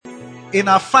In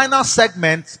our final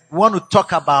segment, we want to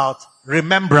talk about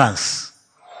remembrance.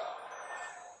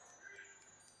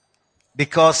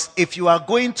 Because if you are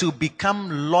going to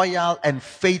become loyal and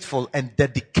faithful and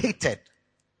dedicated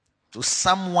to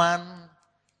someone,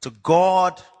 to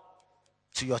God,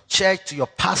 to your church, to your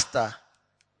pastor,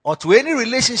 or to any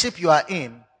relationship you are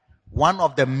in, one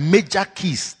of the major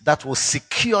keys that will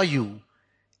secure you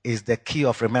is the key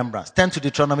of remembrance. Turn to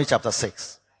Deuteronomy chapter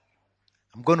 6.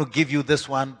 I'm going to give you this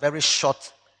one very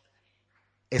short.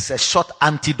 It's a short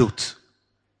antidote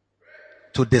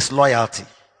to disloyalty.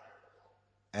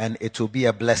 And it will be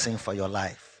a blessing for your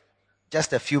life.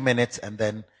 Just a few minutes and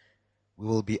then we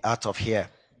will be out of here.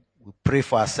 We pray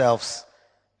for ourselves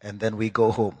and then we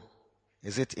go home.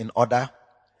 Is it in order?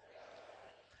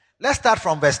 Let's start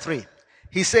from verse 3.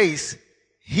 He says,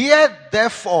 "Hear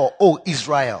therefore, O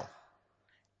Israel,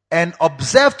 and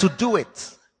observe to do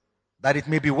it, that it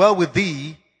may be well with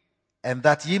thee, and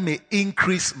that ye may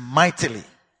increase mightily."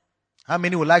 How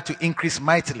many would like to increase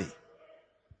mightily?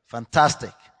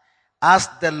 Fantastic. "As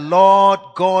the Lord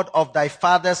God of thy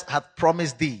fathers hath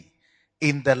promised thee,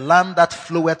 in the land that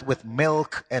floweth with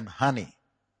milk and honey."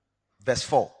 Verse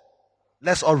 4.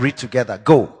 Let's all read together.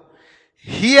 Go.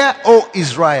 "Hear, O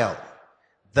Israel,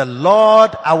 the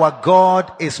Lord our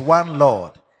God is one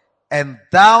Lord, and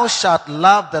thou shalt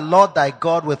love the Lord thy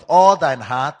God with all thine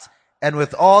heart, and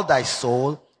with all thy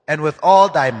soul, and with all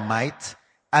thy might.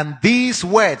 And these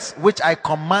words which I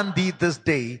command thee this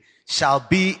day shall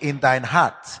be in thine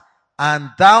heart.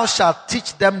 And thou shalt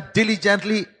teach them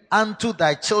diligently unto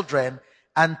thy children,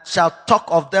 and shalt talk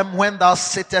of them when thou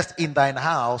sittest in thine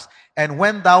house, and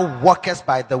when thou walkest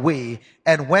by the way,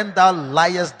 and when thou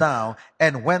liest down,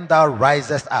 and when thou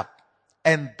risest up.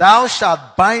 And thou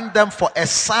shalt bind them for a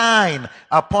sign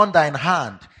upon thine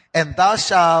hand, and they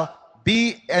shall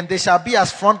be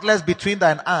as frontlets between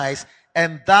thine eyes,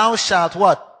 and thou shalt"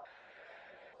 what?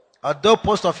 "A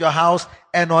doorpost of your house,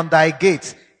 and on thy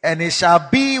gates. And it shall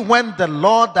be when the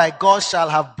Lord thy God shall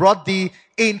have brought thee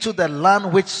into the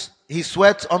land which he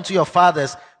swore unto your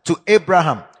fathers, to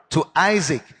Abraham, to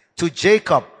Isaac, to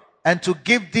Jacob, and to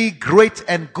give thee great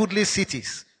and goodly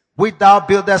cities, which thou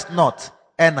buildest not,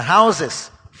 and houses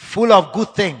full of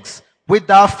good things, which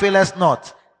thou fillest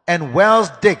not, and wells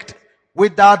digged,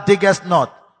 which thou diggest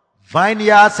not,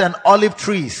 vineyards and olive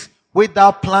trees, which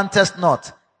thou plantest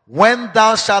not. When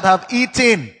thou shalt have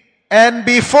eaten and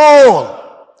be full,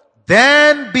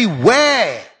 then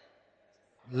beware,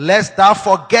 lest thou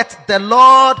forget the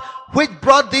Lord which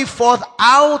brought thee forth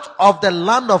out of the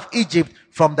land of Egypt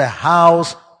from the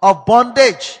house of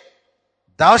bondage.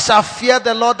 Thou shalt fear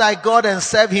the Lord thy God and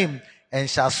serve him, and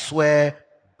shalt swear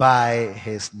by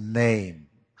his name."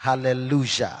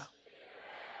 Hallelujah.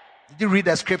 Did you read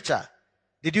the scripture?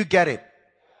 Did you get it?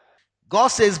 God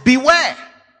says, beware,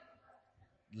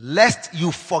 lest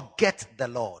you forget the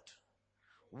Lord.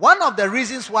 One of the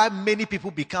reasons why many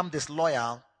people become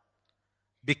disloyal,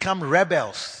 become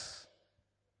rebels,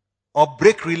 or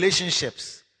break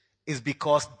relationships is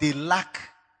because they lack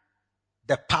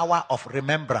the power of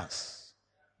remembrance.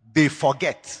 They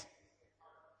forget.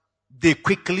 They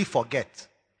quickly forget.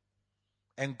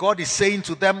 And God is saying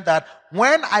to them that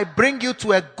when I bring you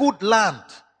to a good land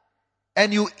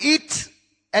and you eat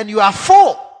and you are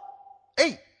full,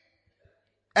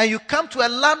 and you come to a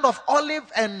land of olive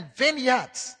and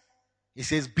vineyards, he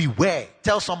says, beware.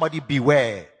 Tell somebody,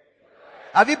 beware.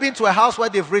 Have you been to a house where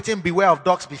they've written beware of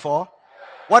dogs before?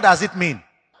 What does it mean?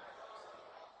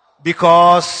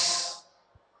 Because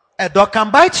a dog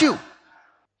can bite you.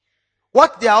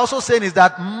 What they are also saying is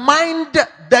that mind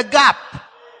the gap,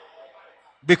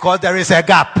 because there is a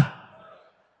gap.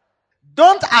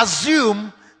 Don't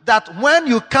assume that when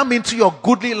you come into your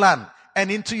goodly land and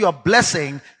into your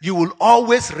blessing, you will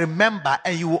always remember,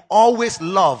 and you will always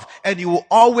love, and you will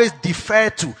always defer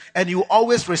to, and you will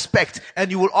always respect, and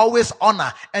you will always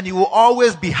honor, and you will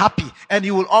always be happy, and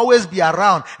you will always be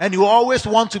around, and you will always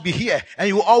want to be here, and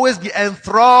you will always be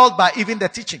enthralled by even the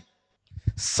teaching.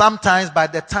 Sometimes by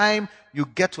the time you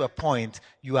get to a point,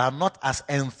 you are not as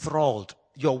enthralled.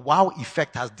 Your wow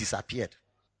effect has disappeared.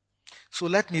 So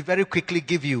let me very quickly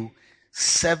give you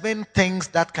 7 things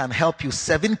that can help you,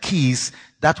 7 keys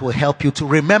that will help you to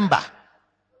remember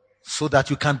so that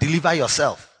you can deliver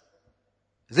yourself.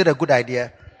 Is it a good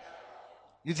idea?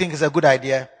 You think it's a good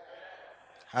idea?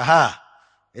 Aha.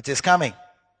 It is coming.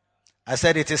 I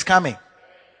said it is coming.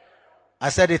 I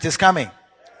said it is coming.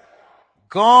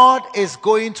 God is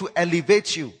going to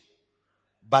elevate you,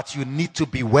 but you need to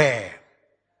beware.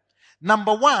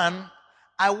 Number 1,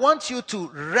 I want you to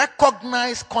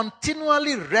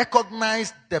continually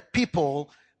recognize the people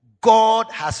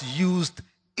God has used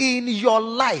in your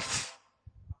life.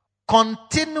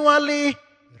 Continually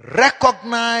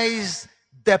recognize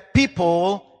the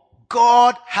people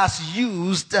God has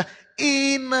used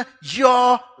in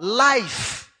your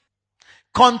life.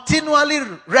 Continually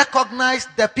recognize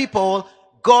the people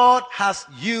God has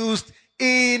used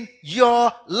in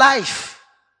your life.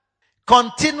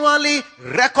 Continually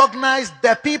recognize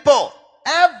the people.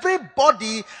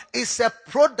 Everybody is a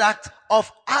product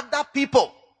of other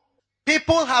people.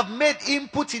 People have made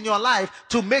input in your life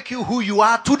to make you who you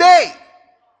are today.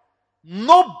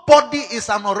 Nobody is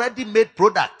an already made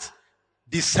product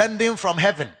descending from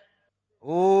heaven.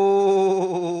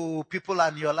 Oh, people are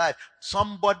in your life.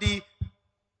 Somebody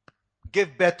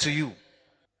gave birth to you.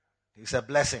 It's a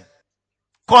blessing.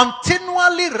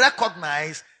 Continually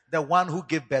recognize the one who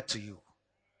gave birth to you.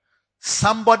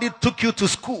 Somebody took you to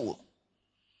school.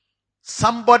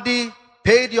 Somebody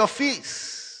paid your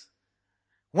fees.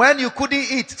 When you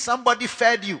couldn't eat, somebody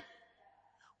fed you.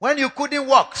 When you couldn't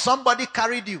walk, somebody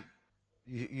carried you.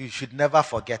 You should never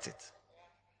forget it.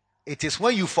 It is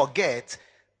when you forget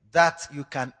that you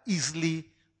can easily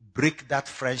break that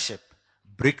friendship,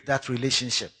 break that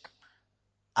relationship,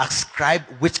 ascribe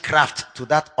witchcraft to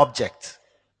that object,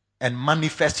 and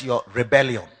manifest your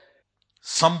rebellion.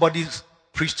 Somebody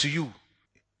preached to you.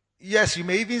 Yes, you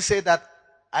may even say that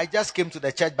I just came to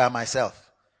the church by myself.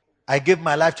 I gave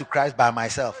my life to Christ by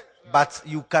myself. But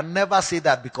you can never say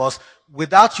that, because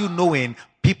without you knowing,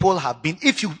 people have been,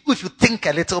 if you think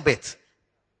a little bit,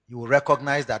 you will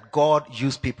recognize that God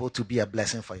used people to be a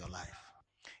blessing for your life.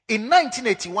 In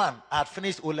 1981, I had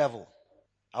finished O-level.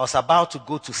 I was about to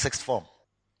go to sixth form.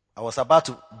 I was about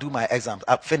to do my exams.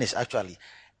 I finished actually.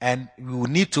 And you will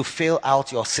need to fill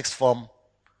out your sixth form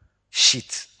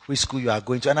sheet, which school you are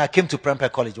going to. And I came to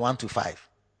Prempeh College 1 to 5.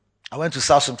 I went to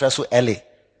South Central LA.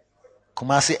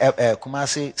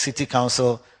 Kumasi City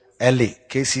Council LA,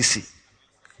 KCC.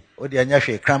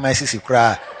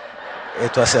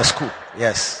 It was a school,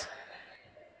 yes.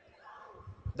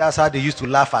 That's how they used to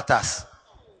laugh at us.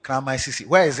 Kramai CC.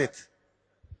 Where is it?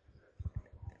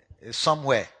 It's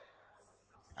somewhere.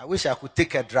 I wish I could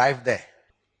take a drive there.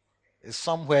 It's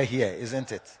somewhere here,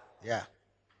 isn't it? Yeah.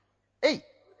 Hey.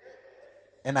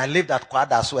 And I lived at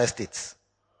Kwadaso Estate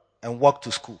and walked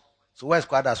to school. So where's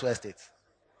Kwadaso Estate?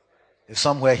 It's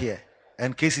somewhere here.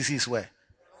 And KCC is where?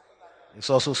 It's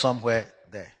also somewhere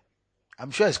there. I'm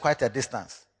sure it's quite a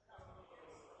distance.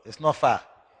 It's not far.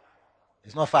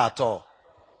 It's not far at all.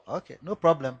 Okay, no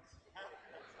problem.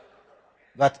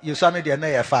 But you saw me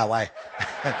there far. Why?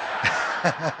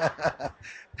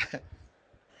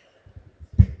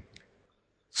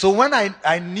 So when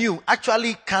I knew,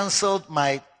 actually canceled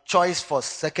my choice for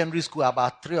secondary school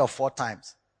about 3 or 4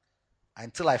 times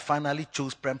until I finally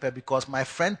chose Prempeh, because my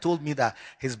friend told me that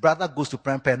his brother goes to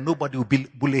Prempeh and nobody will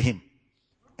bully him.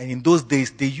 And in those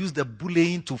days, they used the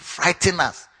bullying to frighten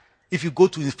us. If you go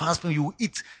to the fast food, you will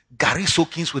eat gari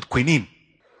soakings with quinine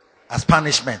as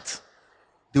punishment.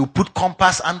 They will put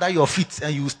compass under your feet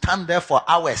and you stand there for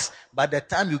hours. By the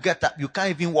time you get up, you can't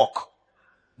even walk.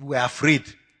 We were afraid.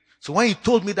 So when he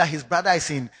told me that his brother is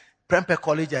in Prempeh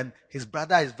College and his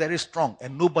brother is very strong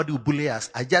and nobody will bully us,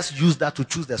 I just used that to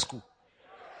choose the school.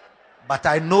 But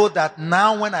I know that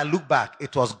now when I look back,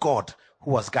 it was God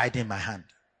who was guiding my hand.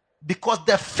 Because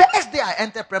the first day I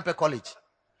entered Prempeh College,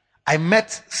 I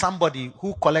met somebody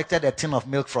who collected a tin of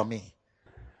milk from me.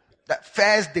 That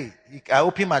first day, I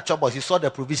opened my chop box. He saw the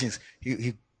provisions.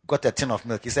 He got a tin of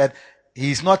milk. He said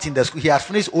he's not in the school. He had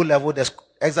finished O-level. The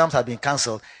exams had been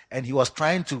cancelled. And he was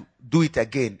trying to do it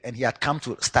again. And he had come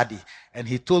to study. And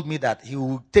he told me that he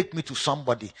will take me to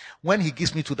somebody. When he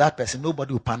gives me to that person,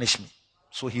 nobody will punish me.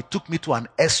 So he took me to an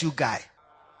SU guy.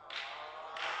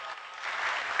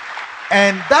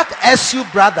 And that SU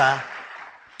brother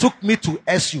took me to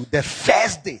SU the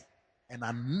first day. And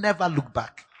I never looked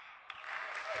back.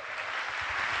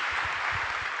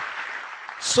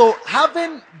 So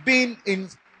having been in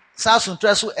South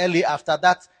Central early after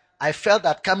that, I felt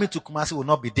that coming to Kumasi would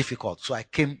not be difficult. So I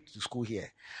came to school here.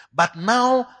 But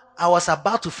now I was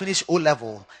about to finish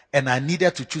O-level and I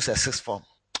needed to choose a sixth form.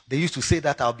 They used to say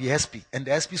that I'll be SP and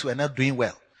the SPs were not doing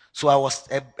well. So I was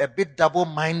a bit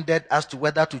double-minded as to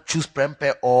whether to choose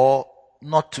Prempeh or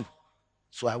not to.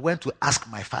 So I went to ask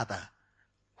my father,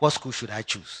 what school should I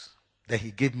choose? Then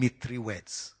he gave me 3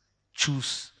 words.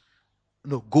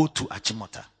 Go to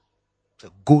Achimota. So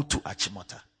go to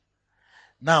Achimota.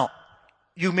 Now,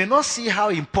 you may not see how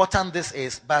important this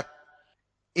is, but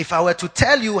if I were to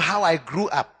tell you how I grew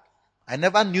up, I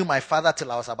never knew my father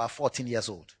till I was about 14 years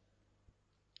old.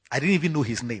 I didn't even know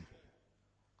his name.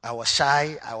 I was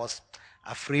shy. I was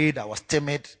afraid. I was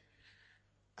timid.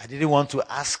 I didn't want to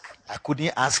ask. I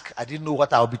couldn't ask. I didn't know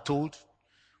what I would be told.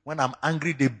 When I'm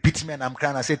angry, they beat me and I'm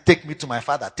crying. I say, take me to my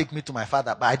father, take me to my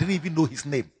father. But I didn't even know his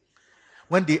name.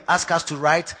 When they ask us to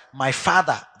write my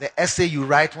father, the essay you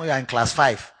write when you are in class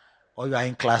 5 or you are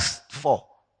in class 4,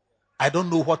 I don't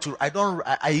know what to,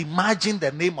 I imagine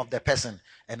the name of the person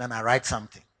and then I write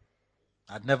something.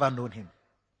 I'd never known him.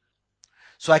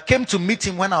 So I came to meet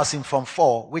him when I was in Form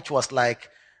 4, which was like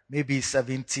maybe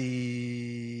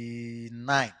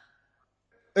 79.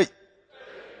 Hey.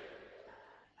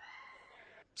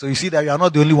 So you see that you are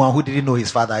not the only one who didn't know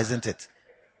his father, isn't it?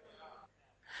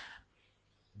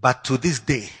 But to this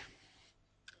day,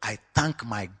 I thank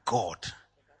my God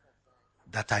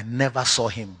that I never saw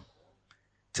him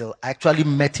till I actually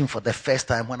met him for the first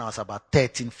time when I was about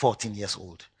 13, 14 years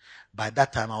old. By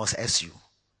that time, I was SU.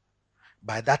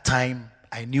 By that time,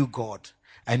 I knew God.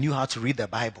 I knew how to read the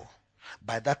Bible.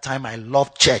 By that time, I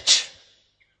loved church.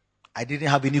 I didn't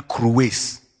have any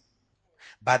cruise.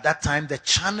 By that time, the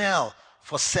channel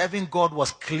for serving God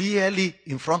was clearly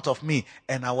in front of me,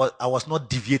 and I was not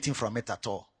deviating from it at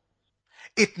all.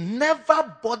 It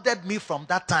never bothered me from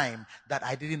that time that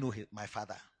I didn't know my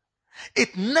father.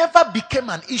 It never became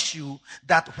an issue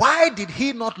that why did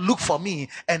he not look for me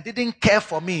and didn't care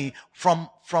for me from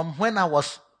when I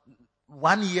was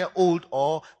 1 year old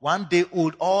or 1 day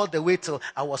old all the way till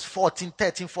I was 13,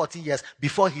 14 years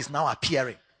before he's now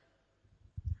appearing.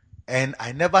 And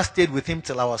I never stayed with him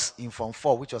till I was in Form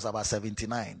 4, which was about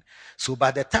 79. So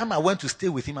by the time I went to stay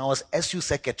with him, I was SU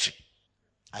secretary.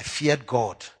 I feared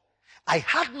God. I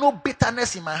had no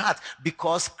bitterness in my heart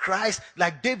because Christ,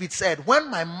 like David said,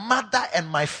 when my mother and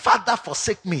my father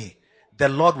forsake me, the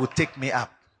Lord will take me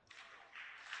up.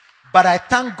 But I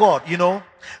thank God,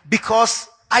 because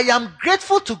I am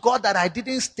grateful to God that I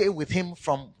didn't stay with him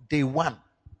from day one.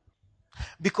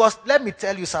 Because let me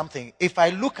tell you something. If I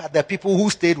look at the people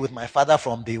who stayed with my father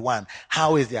from day one,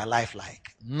 how is their life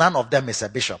like? None of them is a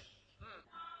bishop.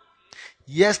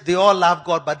 Yes, they all love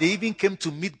God, but they even came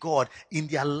to meet God in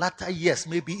their latter years,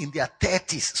 maybe in their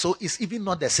 30s. So it's even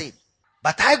not the same.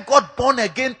 But I got born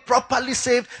again, properly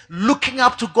saved, looking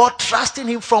up to God, trusting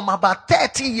him from about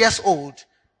 30 years old.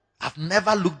 I've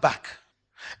never looked back.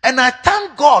 And I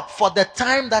thank God for the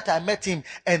time that I met him.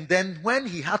 And then when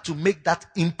he had to make that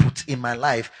input in my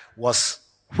life was,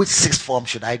 which sixth form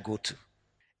should I go to?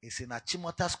 It's in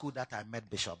Achimota school that I met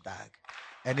Bishop Dag.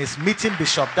 And it's meeting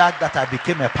Bishop Dag that I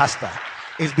became a pastor.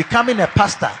 It's becoming a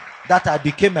pastor that I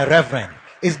became a reverend.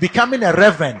 It's becoming a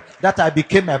reverend that I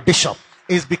became a bishop.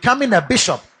 It's becoming a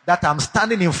bishop that I'm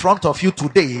standing in front of you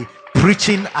today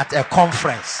preaching at a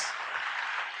conference.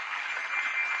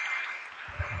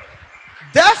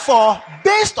 Therefore,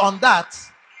 based on that,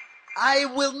 I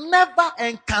will never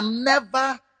and can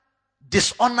never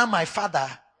dishonor my father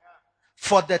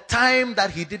for the time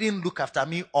that he didn't look after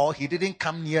me or he didn't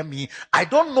come near me. I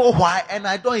don't know why, and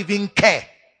I don't even care.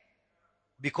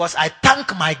 Because I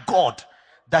thank my God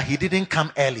that he didn't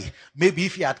come early. Maybe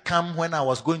if he had come when I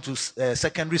was going to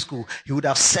secondary school, he would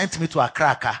have sent me to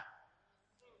Accra.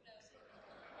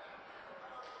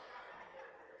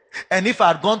 And if I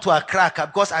had gone to Accra,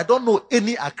 because I don't know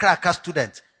any Accra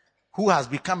student who has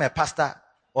become a pastor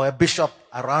or a bishop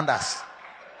around us.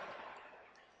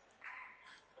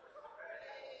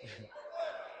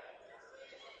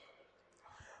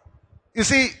 You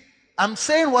see, I'm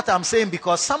saying what I'm saying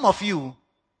because some of you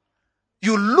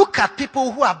look at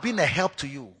people who have been a help to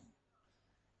you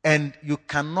and you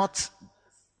can't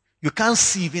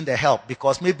see even the help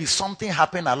because maybe something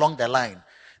happened along the line.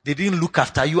 They didn't look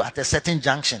after you at a certain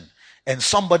junction and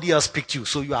somebody else picked you.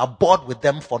 So you are bored with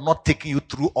them for not taking you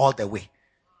through all the way.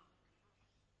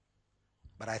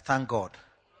 But I thank God.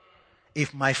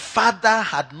 If my father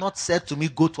had not said to me,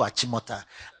 go to Achimota,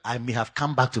 I may have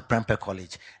come back to Prempeh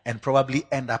College and probably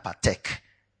end up at Tech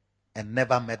and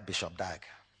never met Bishop Dag.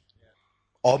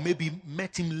 Or maybe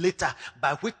met him later,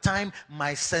 by which time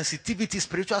my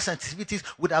spiritual sensitivities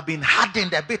would have been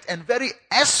hardened a bit and very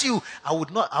SU. I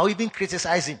would even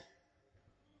criticize him.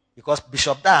 Because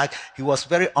Bishop Dag, he was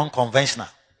very unconventional.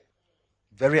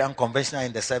 Very unconventional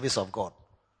in the service of God.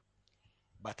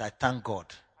 But I thank God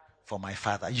for my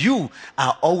father. You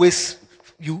are always,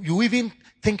 you even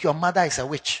think your mother is a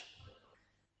witch.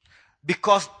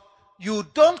 Because you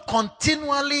don't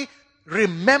continually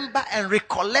remember and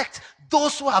recollect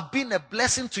those who have been a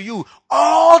blessing to you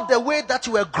all the way that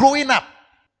you were growing up.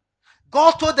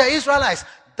 God told the Israelites,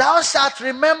 thou shalt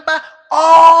remember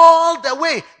all the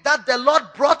way that the Lord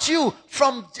brought you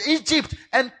from Egypt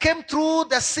and came through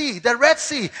the sea, the Red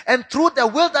Sea, and through the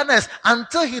wilderness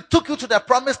until he took you to the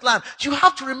promised land. You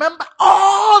have to remember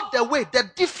all the way, the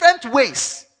different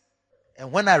ways.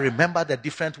 And when I remember the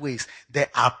different ways, there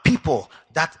are people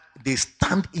that they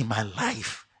stand in my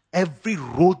life Every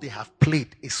role they have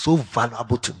played is so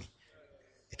valuable to me.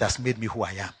 It has made me who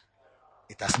I am.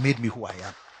 It has made me who I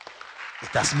am. It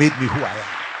has made me who I am.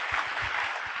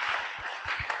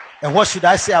 And what should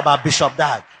I say about Bishop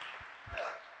Dag?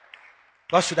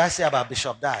 What should I say about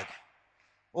Bishop Dag?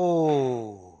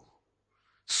 Oh,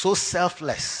 so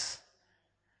selfless.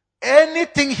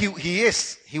 Anything he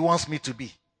is, he wants me to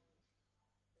be.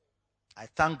 I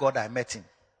thank God I met him.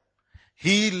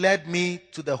 He led me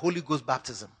to the Holy Ghost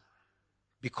baptism.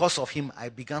 Because of him, I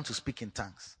began to speak in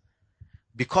tongues.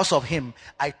 Because of him,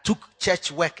 I took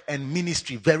church work and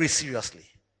ministry very seriously.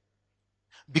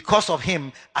 Because of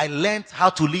him, I learned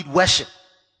how to lead worship.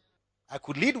 I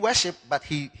could lead worship, but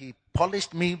he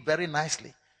polished me very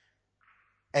nicely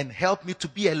and helped me to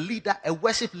be a leader, a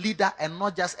worship leader, and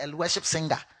not just a worship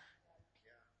singer.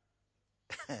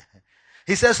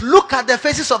 He says, look at the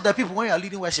faces of the people when you are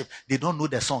leading worship. They don't know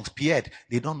the songs. Pierre,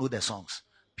 they don't know the songs.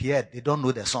 Pierre, they don't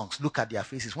know the songs. Look at their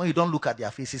faces. When you don't look at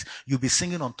their faces, you'll be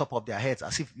singing on top of their heads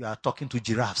as if you are talking to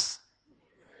giraffes.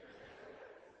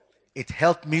 It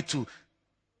helped me to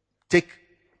take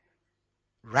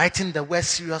writing the word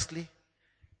seriously,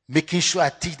 making sure I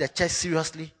teach the church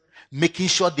seriously, making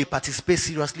sure they participate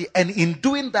seriously. And in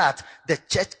doing that, the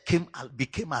church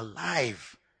became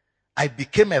alive. I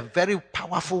became a very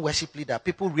powerful worship leader.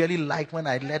 People really liked when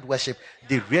I led worship.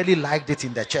 They really liked it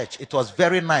in the church. It was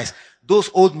very nice. Those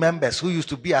old members who used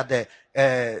to be at the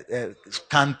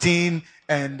canteen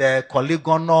and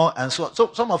Koligono and so on.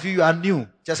 So some of you are new.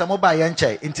 Just mobile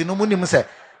yenche. Inti no muni muse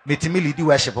mitimi lead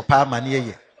worship pa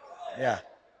maniye. Yeah.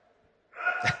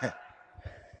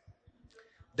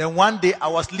 Then one day I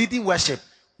was leading worship.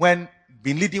 When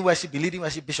been leading worship,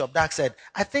 Bishop Dag said,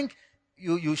 I think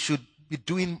you should be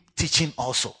doing teaching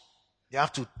also. You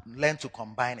have to learn to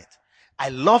combine it. I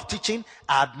love teaching.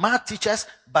 I admire teachers,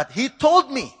 but he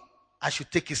told me I should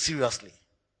take it seriously.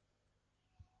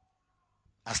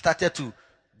 I started to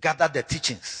gather the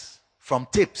teachings from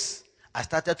tapes. I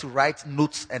started to write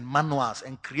notes and manuals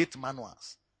and create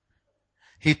manuals.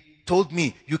 He told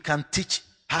me you can teach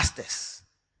pastors.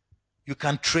 You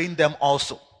can train them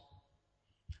also.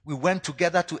 We went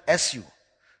together to SU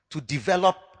to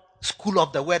develop School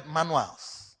of the Word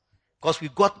manuals, because we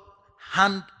got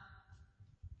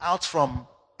handouts from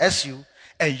SU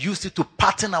and used it to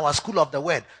pattern our School of the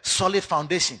Word, Solid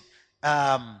Foundation,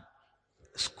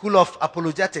 School of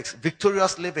Apologetics,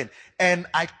 Victorious Living. And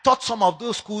I taught some of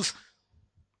those schools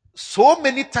so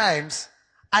many times,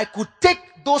 I could take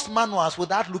those manuals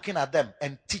without looking at them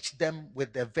and teach them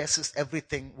with the verses,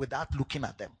 everything, without looking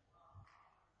at them.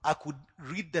 I could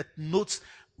read the notes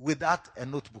without a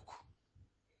notebook.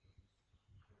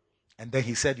 And then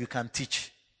he said, you can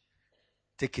teach.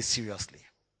 Take it seriously.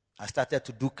 I started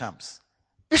to do camps.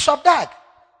 Bishop Dag.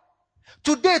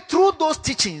 Today, through those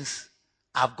teachings,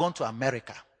 I've gone to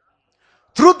America.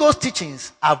 Through those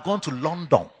teachings, I've gone to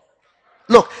London.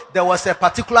 Look, there was a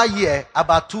particular year,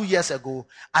 about 2 years ago,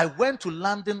 I went to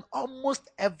London almost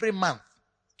every month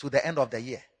to the end of the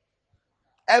year.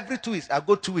 Every 2 weeks, I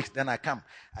go 2 weeks, then I come.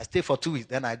 I stay for 2 weeks,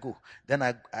 then I go. Then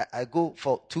I go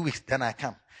for 2 weeks, then I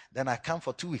come. Then I come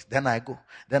for 2 weeks, then I go.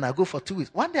 Then I go for 2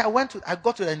 weeks. One day I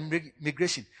got to the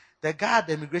immigration. The guy at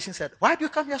the immigration said, why do you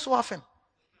come here so often?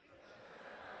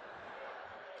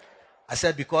 I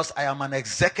said, because I am an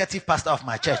executive pastor of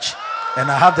my church.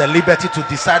 And I have the liberty to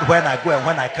decide when I go and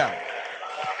when I come.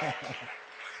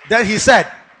 Then he said,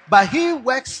 but he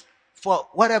works for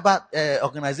whatever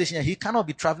organization. He cannot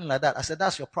be traveling like that. I said,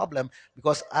 that's your problem.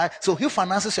 Because so he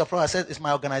finances your problem. I said, it's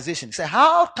my organization. He said,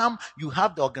 how come you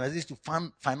have the organization to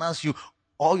finance you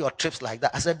all your trips like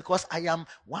that? I said, because I am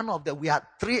one of them. We are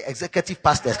 3 executive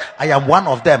pastors. I am one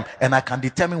of them. And I can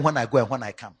determine when I go and when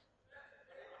I come.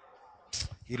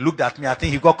 He looked at me. I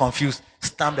think he got confused,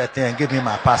 stamped the thing and gave me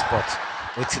my passport.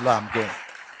 Wait till I'm going.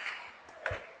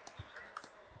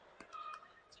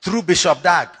 Through Bishop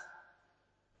Dag,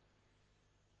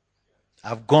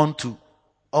 I've gone to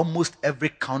almost every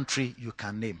country you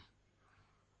can name.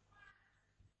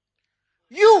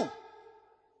 You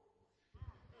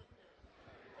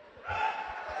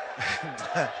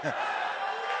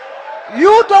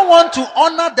don't want to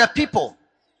honor the people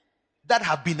that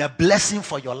have been a blessing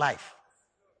for your life.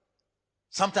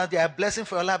 Sometimes they are a blessing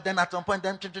for your life, then at some point,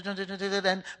 then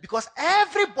because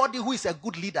everybody who is a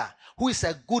good leader,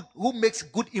 who makes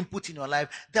good input in your life,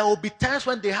 there will be times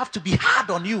when they have to be hard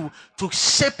on you to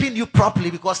shaping you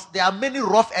properly, because there are many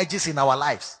rough edges in our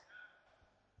lives.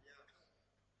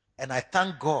 And I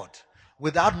thank God,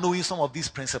 without knowing some of these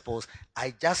principles,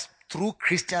 I just, through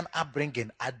Christian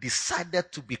upbringing, I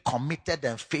decided to be committed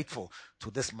and faithful to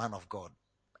this man of God.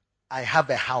 I have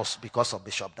a house because of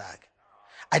Bishop Dag.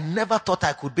 I never thought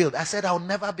I could build. I said, I'll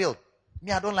never build.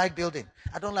 Me, I don't like building.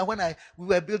 I don't like when we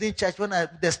were building church,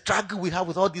 the struggle we have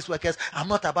with all these workers, I'm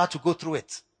not about to go through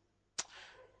it.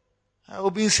 I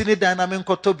will be sitting down,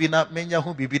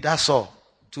 that's all.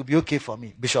 To be okay for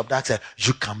me. Bishop Dag said,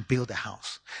 you can build a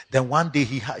house. Then one day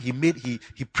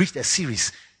he preached a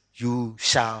series, you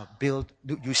shall build,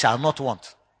 you shall not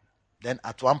want. Then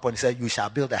at one point he said, you shall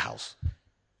build a house.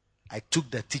 I took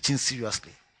the teaching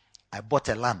seriously. I bought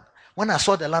a land. When I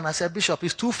saw the land, I said, Bishop,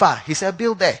 it's too far. He said,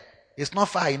 build there. It's not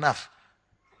far enough.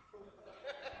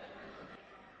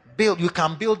 Build, you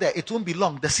can build there. It won't be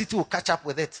long. The city will catch up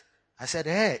with it. I said,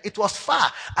 hey, it was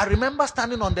far. I remember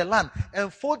standing on the land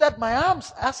and folded my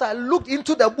arms as I looked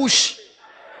into the bush.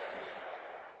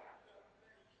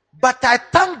 But I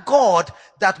thank God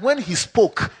that when he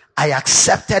spoke, I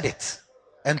accepted it.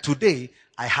 And today,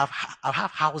 I have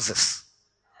houses.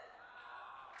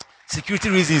 Security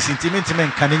reasons,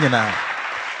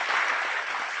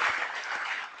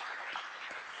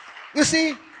 you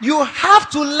see, you have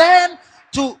to learn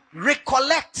to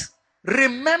recollect,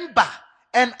 remember,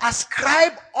 and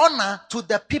ascribe honor to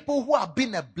the people who have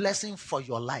been a blessing for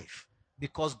your life.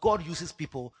 Because God uses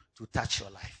people to touch your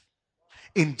life.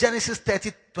 In Genesis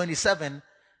 30:27,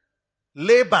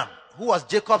 Laban, who was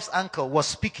Jacob's uncle, was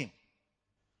speaking.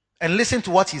 And listen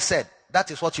to what he said.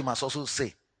 That is what you must also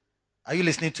say. Are you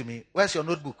listening to me? Where's your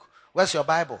notebook? Where's your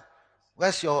Bible?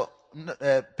 Where's your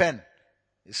pen?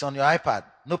 It's on your iPad.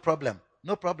 No problem.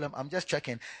 No problem. I'm just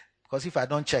checking. Because if I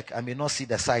don't check, I may not see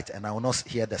the sight and I will not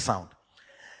hear the sound.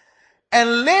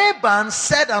 And Laban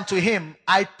said unto him,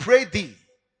 I pray thee,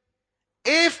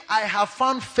 if I have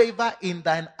found favor in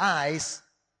thine eyes,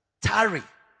 tarry.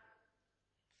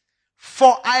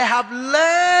 For I have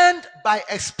learned by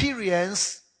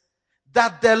experience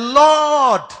that the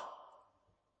Lord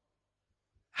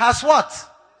has what?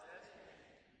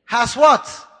 Has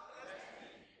what?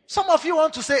 Some of you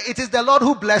want to say, it is the Lord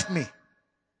who blessed me.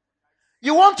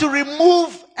 You want to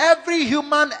remove every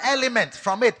human element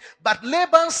from it. But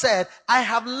Laban said, I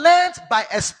have learned by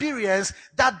experience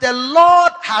that the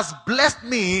Lord has blessed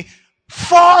me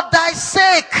for thy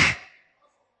sake.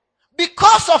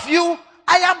 Because of you,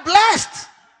 I am blessed.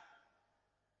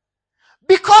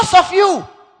 Because of you,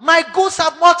 my goods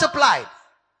have multiplied.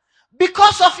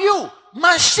 Because of you,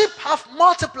 my sheep have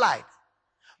multiplied.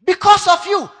 Because of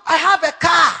you, I have a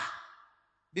car.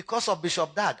 Because of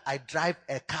Bishop Dag, I drive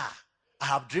a car. I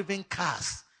have driven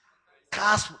cars,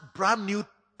 brand new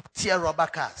tier rubber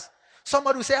cars.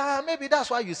 Somebody will say, maybe that's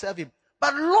why you serve him.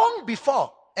 But long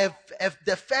before, if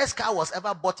the first car was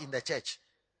ever bought in the church,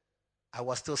 I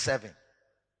was still serving.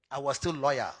 I was still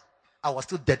loyal. I was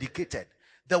still dedicated.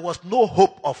 There was no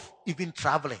hope of even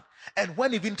traveling. And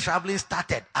when even traveling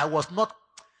started, I was not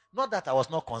that I was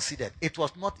not considered. It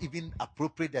was not even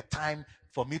appropriate the time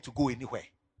for me to go anywhere.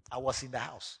 I was in the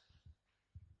house.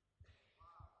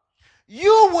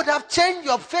 You would have changed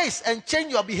your face and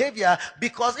changed your behavior,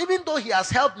 because even though he has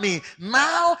helped me,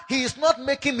 now he is not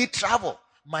making me travel.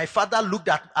 My father looked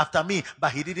after me,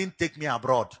 but he didn't take me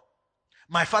abroad.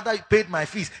 My father paid my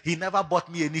fees. He never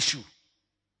bought me any shoe.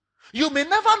 You may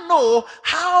never know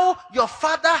how your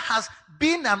father has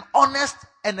been an honest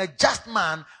and a just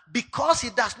man, because he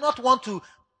does not want to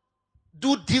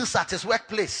do deals at his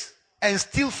workplace and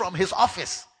steal from his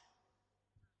office.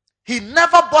 He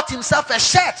never bought himself a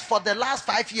shirt for the last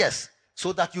 5 years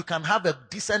so that you can have a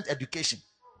decent education.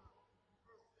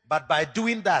 But by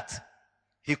doing that,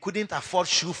 he couldn't afford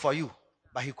shoe for you,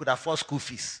 but he could afford school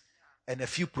fees and a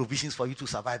few provisions for you to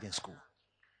survive in school.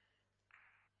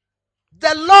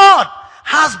 The Lord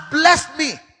has blessed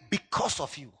me because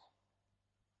of you.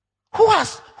 Who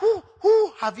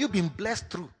have you been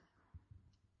blessed through?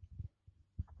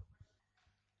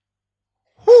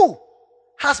 Who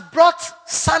has brought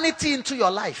sanity into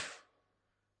your life?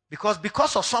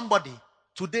 Because of somebody,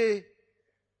 today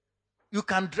you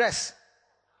can dress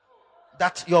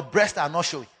that your breasts are not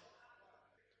showing.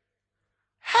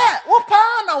 Hey,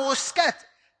 wopana was skirt.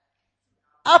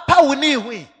 Apa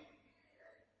uni.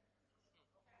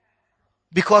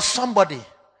 Because somebody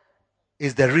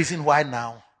is the reason why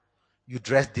now you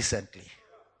dress decently.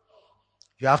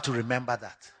 You have to remember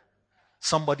that.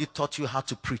 Somebody taught you how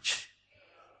to preach.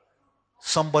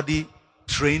 Somebody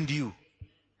trained you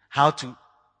how to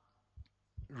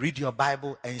read your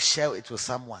Bible and share it with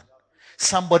someone.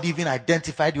 Somebody even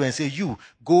identified you and said, you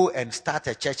go and start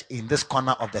a church in this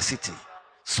corner of the city.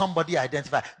 Somebody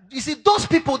identified. You see, those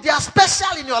people, they are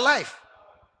special in your life.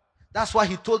 That's why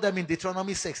he told them in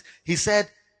Deuteronomy 6. He said,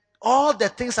 all the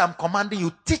things I'm commanding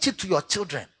you, teach it to your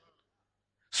children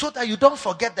so that you don't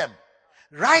forget them.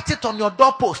 Write it on your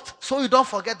doorpost so you don't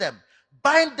forget them.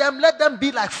 Bind them, let them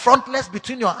be like frontlets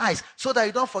between your eyes so that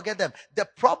you don't forget them. The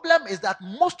problem is that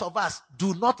most of us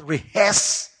do not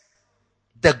rehearse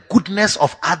the goodness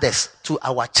of others to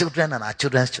our children and our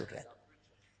children's children.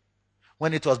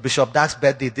 When it was Bishop Dag's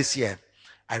birthday this year,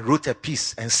 I wrote a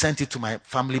piece and sent it to my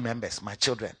family members, my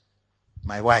children,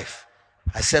 my wife.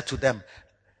 I said to them,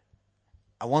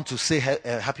 I want to say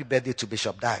a happy birthday to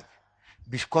Bishop Dag.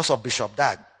 Because of Bishop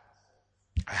Dag,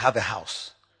 I have a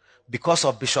house. Because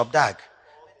of Bishop Dag,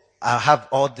 I have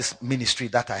all this ministry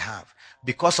that I have.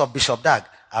 Because of Bishop Dag,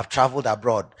 I've traveled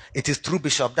abroad. It is through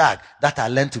Bishop Dag that I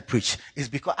learned to preach. It's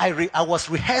because I was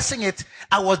rehearsing it.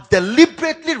 I was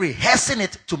deliberately rehearsing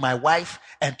it to my wife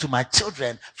and to my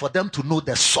children for them to know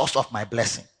the source of my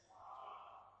blessing.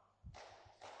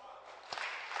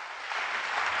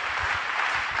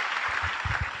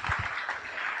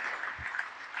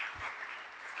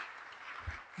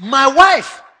 My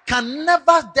wife can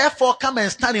never therefore come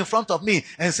and stand in front of me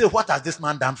and say, what has this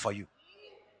man done for you?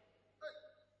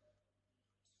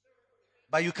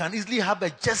 But you can easily have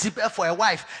a Jezebel for a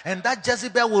wife, and that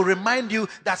Jezebel will remind you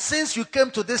that since you came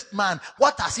to this man,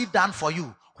 what has he done for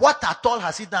you? What at all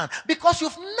has he done? Because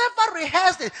you've never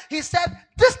rehearsed it. He said,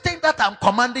 this thing that I'm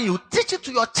commanding you, teach it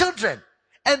to your children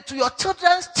and to your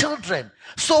children's children.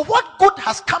 So what good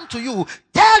has come to you?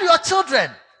 Tell your children,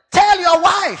 tell your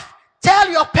wife, tell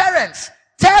your parents,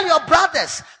 tell your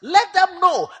brothers. Let them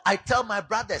know. I tell my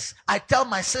brothers. I tell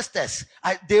my sisters.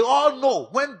 They all know.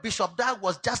 When Bishop Dag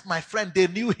was just my friend, they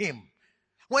knew him.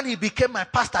 When he became my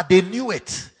pastor, they knew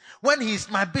it. When he's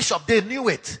my bishop, they knew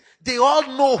it. They all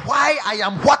know why I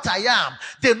am what I am.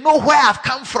 They know where I've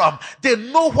come from. They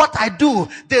know what I do.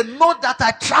 They know that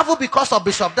I travel because of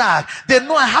Bishop Dag. They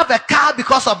know I have a car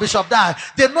because of Bishop Dag.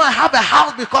 They know I have a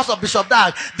house because of Bishop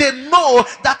Dag. They know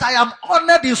that I am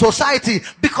honored in society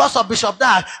because of Bishop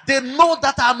Dag. They know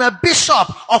that I am a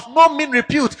bishop of no mean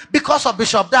repute because of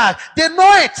Bishop Dag. They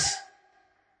know it.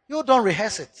 You don't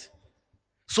rehearse it.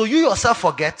 So you yourself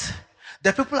forget.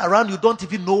 The people around you don't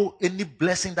even know any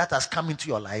blessing that has come into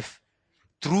your life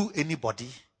through anybody.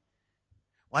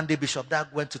 One day Bishop Dag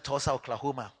went to Tulsa,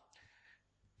 Oklahoma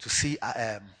to see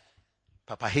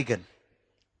Papa Hagin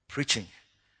preaching.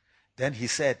 Then he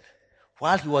said,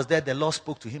 while he was there, the Lord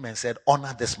spoke to him and said,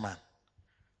 honor this man.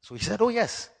 So he said, oh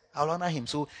yes, I'll honor him.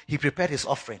 So he prepared his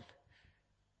offering.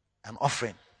 An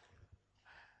offering.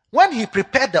 When he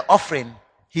prepared the offering,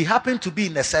 he happened to be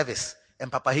in the service.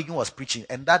 And Papa Hagin was preaching.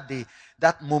 And that day,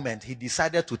 that moment, he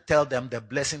decided to tell them the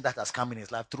blessing that has come in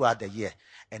his life throughout the year.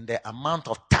 And the amount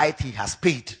of tithe he has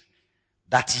paid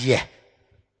that year.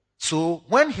 So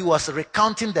when he was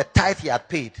recounting the tithe he had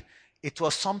paid, it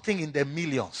was something in the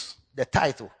millions. The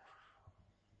tithe.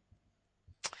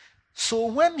 So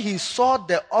when he saw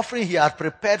the offering he had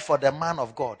prepared for the man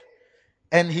of God,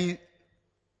 and he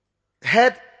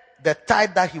heard the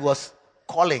tithe that he was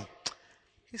calling,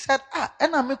 he said,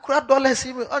 and I'm $100.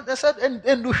 I said,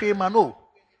 and do him, no.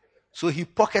 So he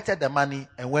pocketed the money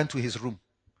and went to his room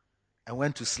and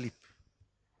went to sleep.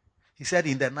 He said,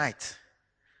 in the night,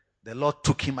 the Lord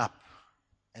took him up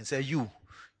and said, you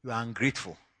are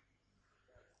ungrateful.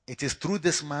 It is through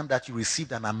this man that you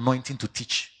received an anointing to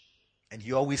teach. And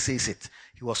he always says it.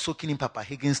 He was soaking in Papa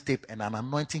Hagin's tape, and an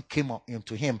anointing came up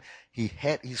into him. He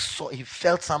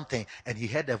felt something, and he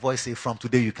heard a voice say, from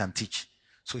today you can teach.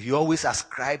 So he always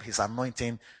ascribed his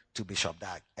anointing to Bishop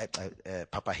Dag,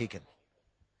 Papa Hagin.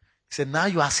 He said, now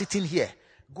you are sitting here.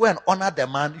 Go and honor the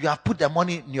man. You have put the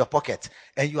money in your pocket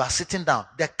and you are sitting down.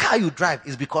 The car you drive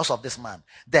is because of this man.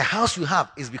 The house you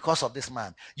have is because of this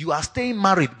man. You are staying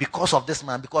married because of this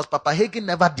man, because Papa Hagin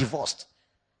never divorced.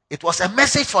 It was a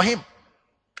message for him.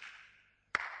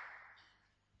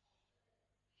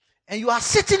 And you are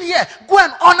sitting here. Go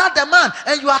and honor the man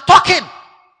and you are talking.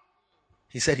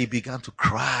 He said he began to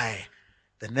cry.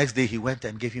 The next day he went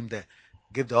and gave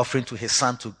the offering to his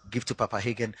son to give to Papa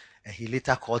Hagin. And he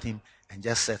later called him and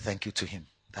just said thank you to him.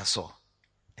 That's all.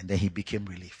 And then he became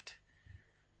relieved.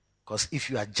 Because if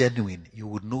you are genuine, you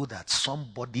would know that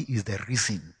somebody is the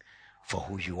reason for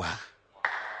who you are.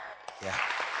 Yeah.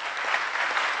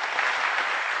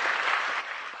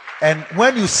 And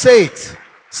when you say it,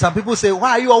 some people say,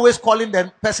 why are you always calling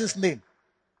the person's name?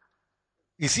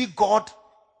 Is he God?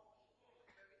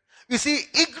 You see,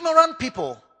 ignorant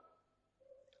people,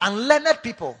 unlearned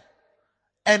people,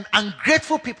 and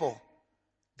ungrateful people,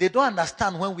 they don't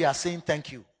understand when we are saying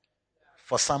thank you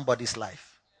for somebody's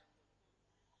life.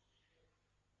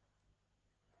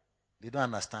 They don't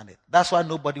understand it. That's why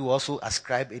nobody will also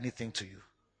ascribe anything to you.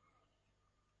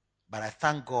 But I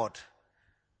thank God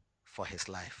for his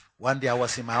life. One day I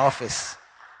was in my office.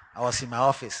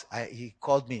 He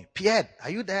called me, Pierre, are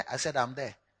you there? I said, I'm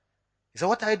there. He said,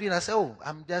 what are you doing? I said, oh,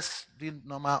 I'm just doing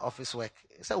normal office work.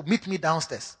 He said, oh, meet me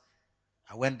downstairs.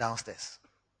 I went downstairs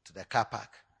to the car park.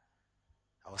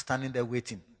 I was standing there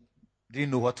waiting.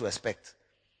 Didn't know what to expect.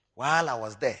 While I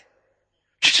was there,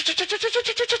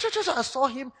 I saw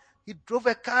him. He drove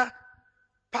a car,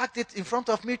 parked it in front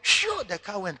of me. The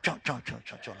car went like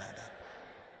that.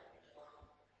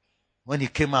 When he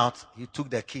came out, he took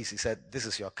the keys. He said, this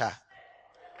is your car.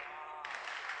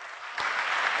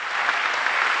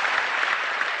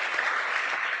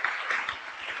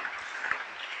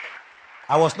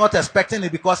 I was not expecting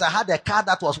it because I had a car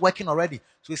that was working already.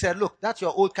 So he said, look, that's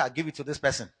your old car. Give it to this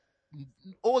person.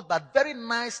 Old but very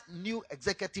nice new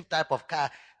executive type of car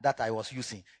that I was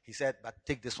using. He said, but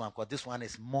take this one because this one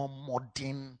is more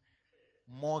modern,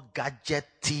 more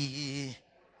gadgety.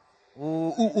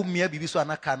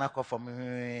 For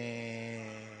me.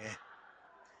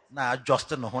 Na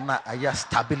adjust no na aya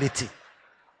stability.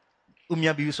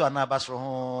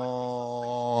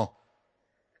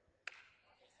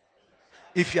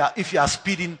 If you are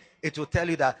speeding, it will tell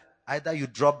you that either you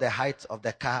drop the height of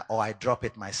the car or I drop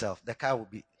it myself. The car will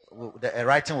be, the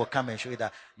writing will come and show you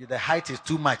that the height is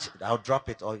too much. I'll drop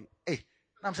it. Or hey,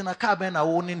 I'm saying a car ben I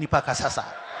won't nipa kasasa.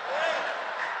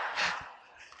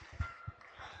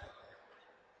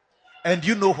 And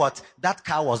you know what? That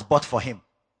car was bought for him.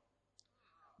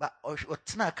 But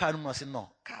car no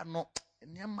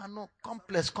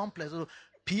complex.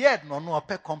 Pierre no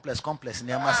complex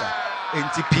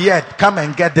Pierre, come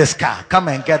and get this car.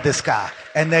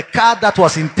 And the car that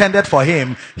was intended for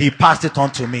him, he passed it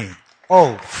on to me.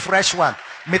 Oh, fresh one.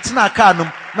 Metina car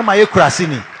no maye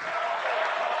kurasini.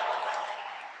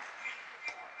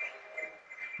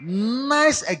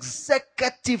 Nice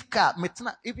executive car.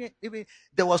 Metina, even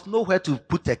there was nowhere to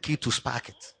put a key to spark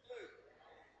it.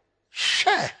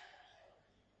 Share.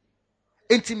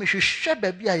 Enti me share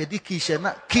baby a yedi key share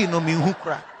na key no mi hu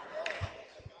kura.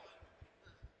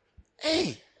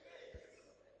 Hey.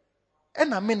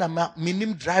 And I mean,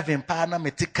 I'm driving partner,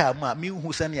 me take car, me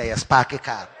who send you a spark a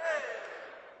car.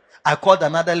 I called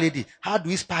another lady. How do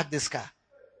we spark this car?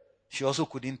 She also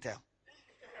couldn't tell.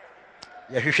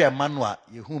 You share manual,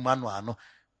 no.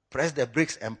 Press the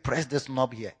brakes and press this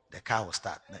knob here. The car will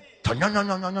start. No.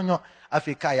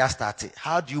 After car ya started.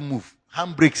 How do you move?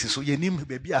 Handbrakes. So you need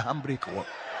baby a handbrake.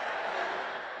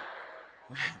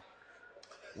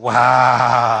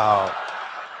 Wow.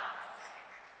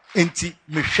 Enti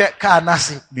me hwe car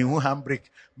nase me hu handbrake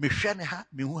me hwe ne ha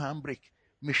me hu handbrake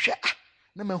me hwe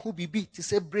na me hu bibi ti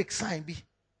say brake sign bi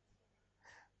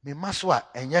me maso a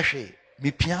enye hwe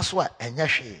me pia so a enye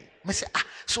hwe me say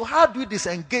so how do you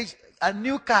disengage a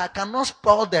new car? Cannot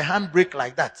spoil the handbrake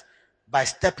like that by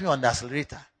stepping on the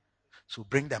accelerator. So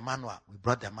bring the manual. We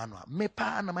brought the manual. Me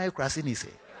pa na my crashing say.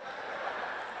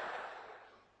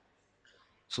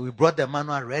 So we brought the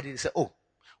manual ready. He said, oh,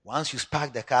 once you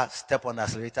spark the car, step on the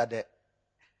accelerator, the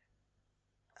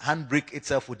handbrake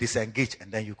itself will disengage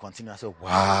and then you continue. I said,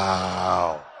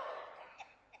 wow.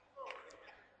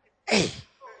 Hey.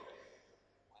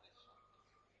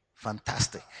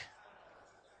 Fantastic.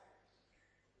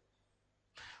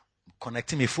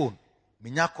 Connecting my phone.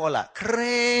 Minya caller.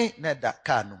 Crane neda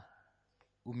kanu.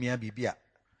 Umia bibia.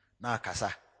 Na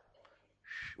kasa.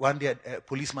 One day a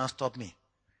policeman stopped me.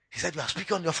 He said, you are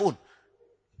speaking on your phone.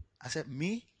 I said,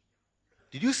 me?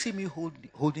 Did you see me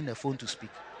holding the phone to speak?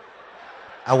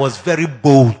 I was very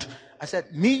bold. I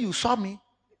said, me? You saw me?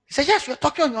 He said, yes, you're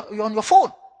talking on your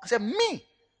phone. I said, me?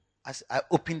 I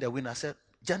opened the window. I said,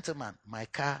 gentlemen, my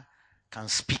car can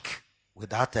speak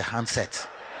without a handset.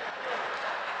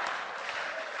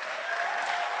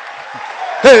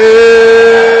 Hey!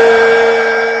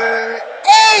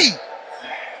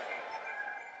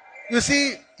 You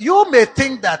see, you may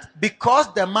think that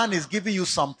because the man is giving you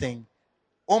something,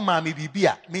 oh mami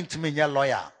bibia mean to me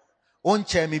lawyer.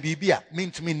 Onche mi bibia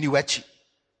mean to me niwechi.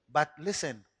 But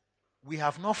listen, we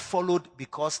have not followed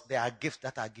because there are gifts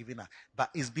that are given us. But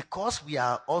it's because we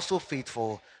are also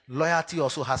faithful. Loyalty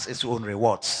also has its own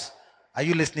rewards. Are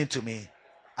you listening to me?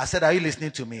 I said, are you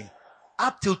listening to me?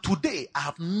 Up till today, I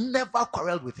have never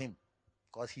quarreled with him.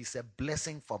 Because he's a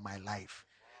blessing for my life.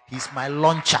 He's my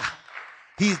launcher.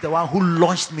 He's the one who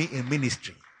launched me in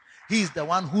ministry. He's the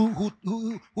one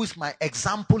who is my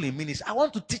example in ministry. I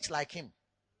want to teach like him.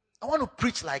 I want to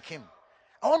preach like him.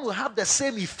 I want to have the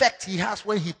same effect he has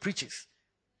when he preaches.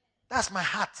 That's my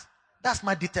heart. That's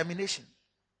my determination.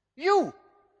 You.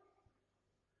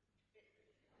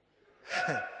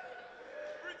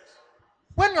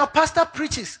 When your pastor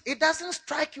preaches, it doesn't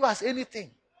strike you as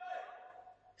anything.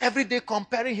 Every day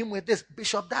comparing him with this.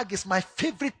 Bishop Dag is my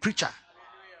favorite preacher.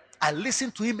 I listen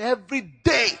to him every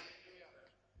day.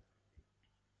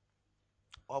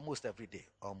 almost every day.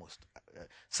 Almost.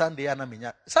 Sunday,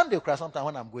 sometimes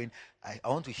when I'm going, I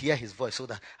want to hear his voice so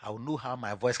that I will know how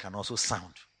my voice can also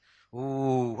sound.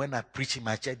 Oh, when I preach in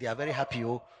my church, they are very happy.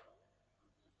 Oh,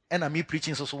 and I'm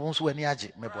preaching so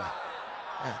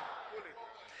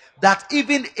that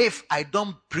even if I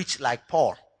don't preach like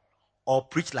Paul or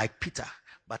preach like Peter,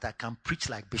 but I can preach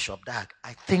like Bishop Dag,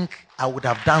 I think I would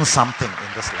have done something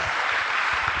in this life.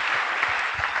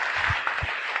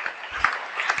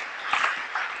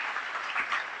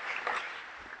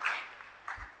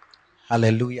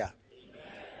 Hallelujah.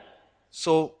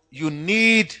 So you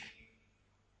need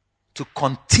to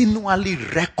continually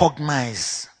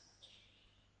recognize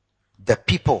the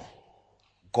people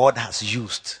God has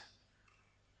used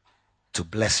to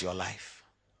bless your life.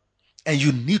 And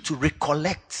you need to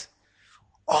recollect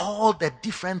all the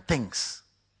different things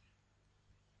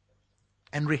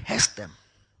and rehearse them.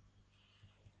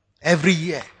 Every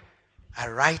year, I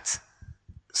write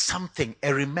something,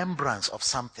 a remembrance of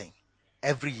something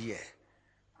every year.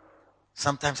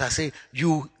 Sometimes I say,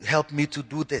 you helped me to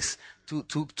do this,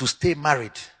 to stay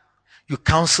married. You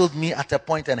counseled me at a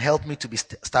point and helped me to be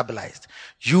stabilized.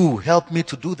 You helped me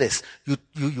to do this.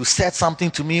 You said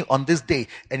something to me on this day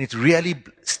and it really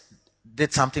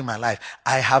did something in my life.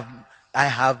 I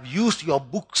have used your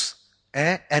books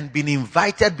and been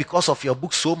invited because of your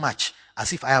book so much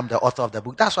as if I am the author of the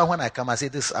book. That's why when I come, I say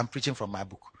this, I'm preaching from my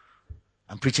book.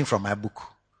 I'm preaching from my book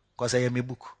because I am a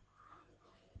book.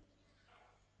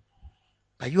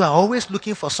 But you are always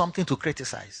looking for something to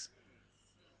criticize.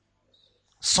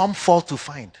 Some fault to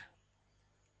find.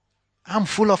 I'm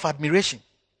full of admiration.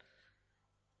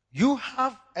 You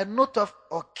have a note of,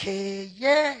 okay,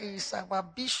 yeah, he's our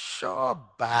bishop,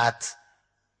 but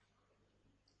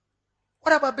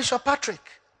what about Bishop Patrick?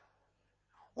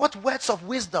 What words of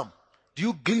wisdom do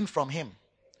you glean from him?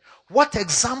 What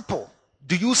example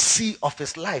do you see of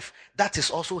his life that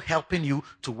is also helping you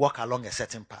to walk along a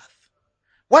certain path?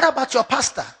 What about your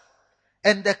pastor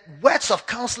and the words of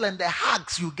counsel and the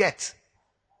hugs you get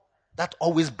that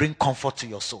always bring comfort to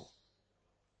your soul?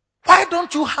 Why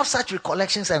don't you have such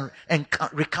recollections and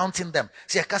recounting them?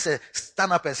 See, I can't say,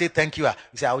 stand up and say thank you. You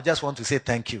say, I would just want to say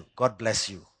thank you. God bless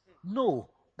you. No,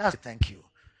 that's thank you.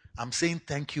 I'm saying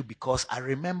thank you because I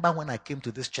remember when I came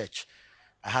to this church,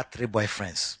 I had 3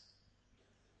 boyfriends.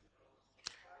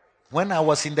 When I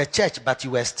was in the church, but I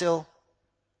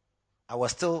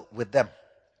was still with them.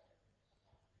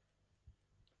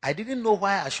 I didn't know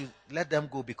why I should let them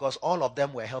go because all of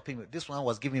them were helping me. This one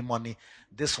was giving money.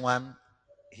 This one,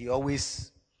 he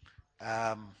always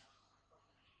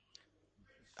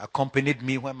accompanied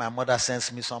me when my mother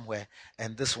sends me somewhere.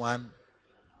 And this one,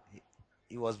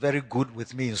 he was very good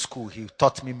with me in school. He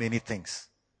taught me many things.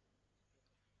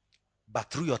 But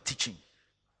through your teaching,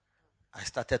 I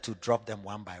started to drop them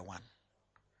one by one.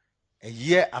 A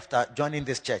year after joining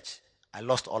this church, I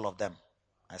lost all of them.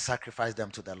 I sacrificed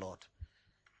them to the Lord.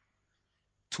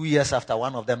 2 years after,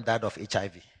 one of them died of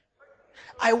HIV.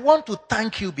 I want to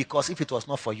thank you because if it was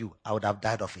not for you, I would have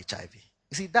died of HIV.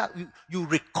 You see, that you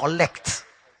recollect.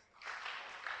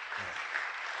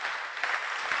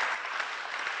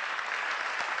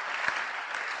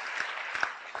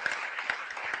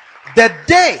 The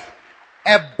day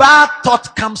a bad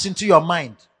thought comes into your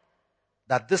mind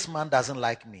that this man doesn't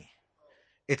like me,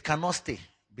 it cannot stay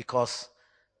because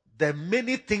the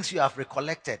many things you have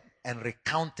recollected and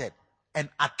recounted and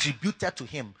attributed to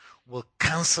him will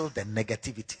cancel the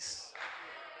negativities.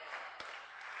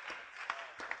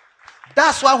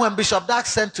 That's why when Bishop Dag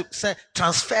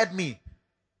transferred me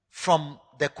from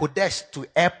the Kodesh to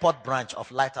airport branch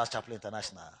of Lighthouse Chapel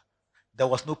International, there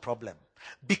was no problem.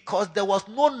 Because there was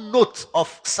no note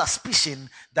of suspicion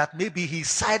that maybe he's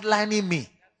sidelining me,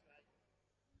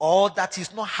 or that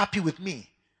he's not happy with me,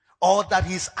 or that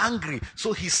he's angry.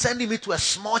 So he's sending me to a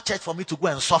small church for me to go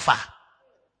and suffer.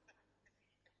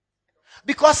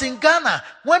 Because in Ghana,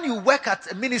 when you work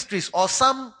at ministries or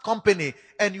some company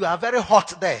and you are very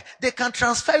hot there, they can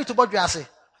transfer you to Boduase.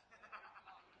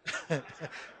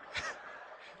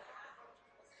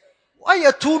 Why are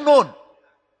you too known?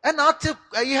 And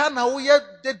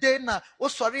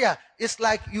it's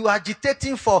like you are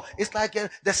agitating for, it's like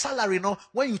the salary,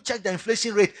 when you check the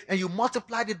inflation rate and you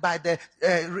multiplied it by the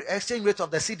exchange rate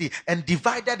of the city and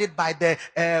divided it by the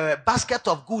basket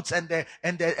of goods and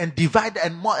divided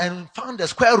and found the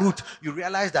square root, you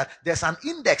realize that there's an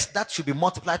index that should be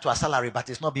multiplied to a salary, but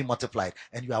it's not being multiplied.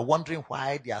 And you are wondering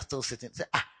why they are still sitting. Say,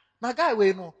 my guy,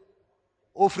 we know.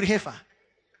 Oh, free hefa.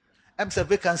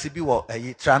 Vacancy be what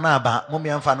Tranaba,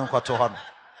 Mumian Fanon Kotohon.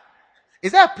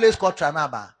 Is there a place called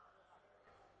Tranaba?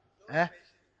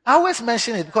 I always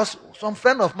mention it because some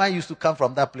friend of mine used to come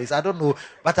from that place. I don't know,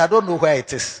 but I don't know where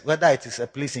it is. Whether it is a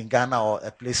place in Ghana or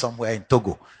a place somewhere in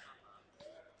Togo.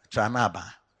 Tranaba.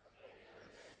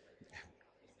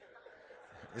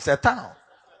 It's a town.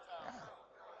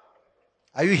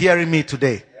 Are you hearing me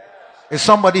today? Is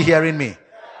somebody hearing me?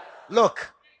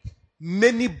 Look,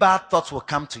 many bad thoughts will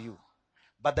come to you.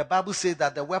 But the Bible says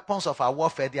that the weapons of our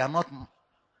warfare, they are not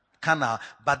carnal,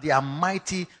 but they are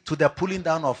mighty to the pulling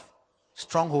down of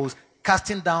strongholds,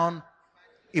 casting down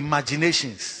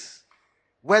imaginations.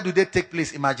 Where do they take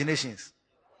place? Imaginations.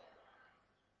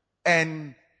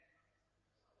 And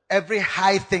every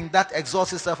high thing that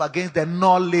exalts itself against the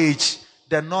knowledge.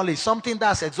 Something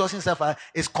that's exalting itself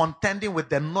is contending with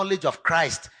the knowledge of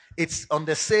Christ. It's on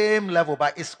the same level,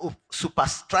 but it's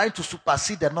trying to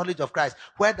supersede the knowledge of Christ.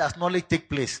 Where does knowledge take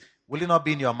place? Will it not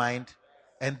be in your mind?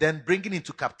 And then bringing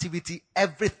into captivity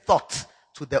every thought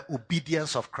to the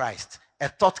obedience of Christ. A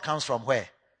thought comes from where?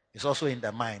 It's also in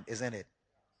the mind, isn't it?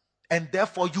 And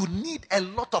therefore, you need a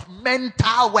lot of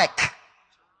mental work,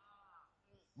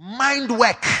 mind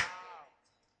work,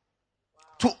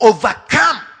 to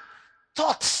overcome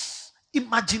thoughts,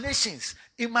 imaginations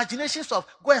of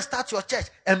go and start your church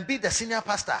and be the senior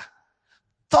pastor.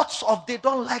 Thoughts of they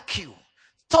don't like you.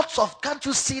 Thoughts of can't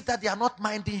you see that they are not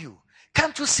minding you?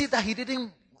 Can't you see that he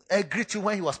didn't greet you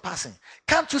when he was passing?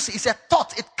 Can't you see? It's a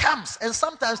thought. It comes. And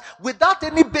sometimes without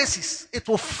any basis, it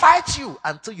will fight you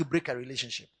until you break a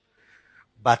relationship.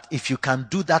 But if you can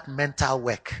do that mental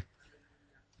work,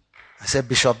 I said,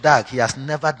 Bishop Dag, he has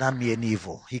never done me any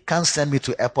evil. He can't send me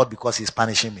to airport because he's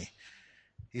punishing me.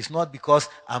 It's not because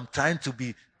I'm trying to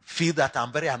feel that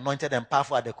I'm very anointed and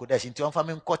powerful at the Kodesh.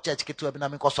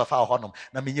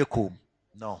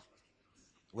 No.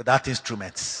 Without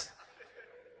instruments.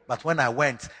 But when I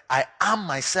went, I armed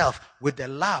myself with the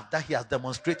love that he has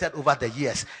demonstrated over the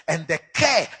years and the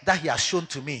care that he has shown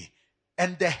to me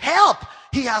and the help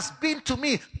he has been to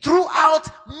me throughout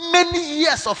many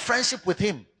years of friendship with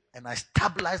him. And I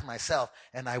stabilized myself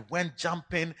and I went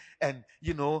jumping and,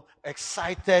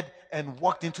 excited and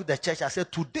walked into the church. I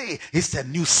said, today is a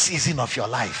new season of your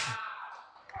life.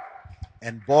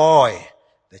 And boy,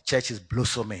 the church is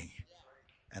blossoming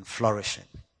and flourishing.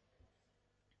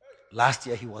 Last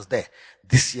year he was there.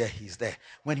 This year he's there.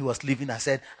 When he was leaving, I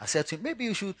said to him, maybe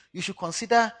you should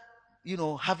consider,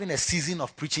 having a season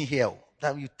of preaching here.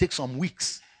 That you take some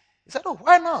weeks. He said, oh,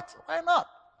 why not? Why not?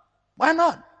 Why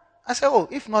not? I said, oh,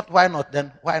 if not, why not?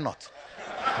 Then why not?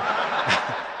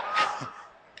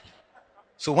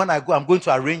 So when I go, I'm going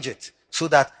to arrange it so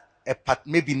that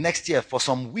maybe next year for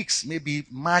some weeks, maybe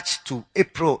March to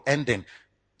April ending,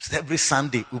 every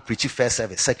Sunday we'll preach first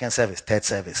service, second service, third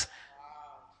service.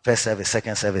 First service,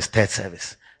 second service, third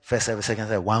service. First service, second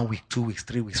service, 1 week, 2 weeks,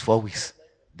 3 weeks, 4 weeks.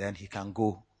 Then he can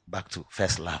go back to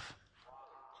first love.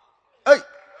 Hey!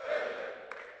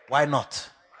 Why not?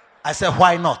 I said,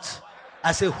 why not?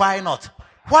 I say, why not?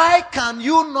 Why can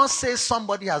you not say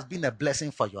somebody has been a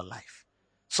blessing for your life?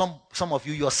 Some of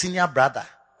you, your senior brother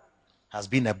has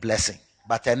been a blessing.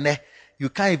 But you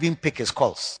can't even pick his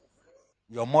calls.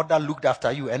 Your mother looked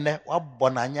after you. What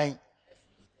bonanya?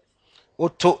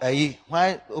 Oto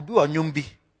why obi onyumbi?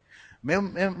 Me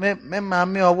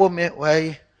mami owo me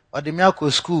why odemi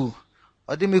akọ school,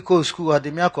 odemi ko school,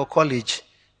 odemi akọ college.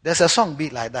 There's a song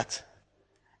beat like that.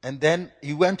 And then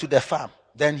he went to the farm.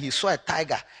 Then he saw a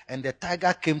tiger, and the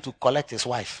tiger came to collect his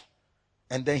wife.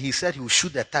 And then he said he would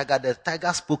shoot the tiger. The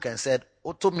tiger spoke and said,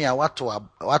 Otomia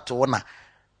watu ona.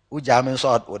 Ujamin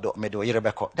so medo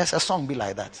yirebeko. There's a song be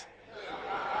like that.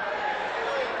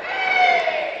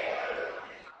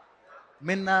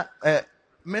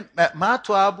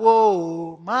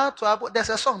 There's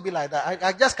a song be like that.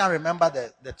 I just can't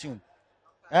remember the tune.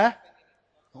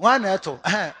 One eto.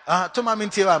 Tuma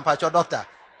mintiwa and pacho doctor.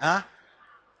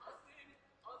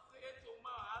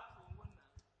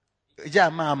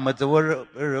 Jama matawaro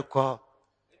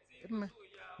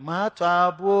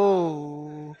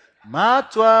Matwabo.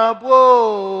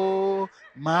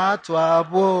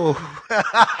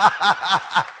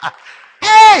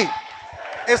 Hey!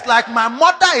 It's like my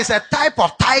mother is a type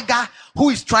of tiger who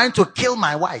is trying to kill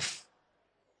my wife.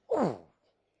 Ooh.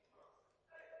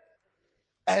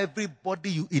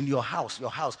 Everybody in your house,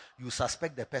 you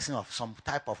suspect the person of some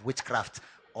type of witchcraft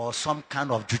or some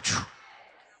kind of juju.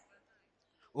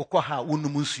 Okoha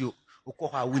unumusio,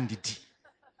 okoha windidi.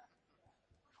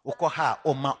 Okoha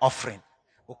oma offering.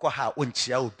 Okoha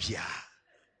unchia obia.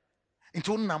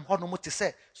 Into unam hono mo te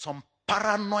say some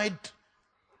paranoid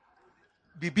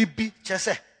bibibi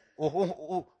chese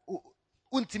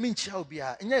untimi nchia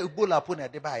obia. Nya Ebola po na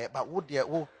de bae, but wo de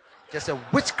wo just a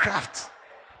witchcraft.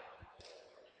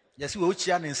 Yes, we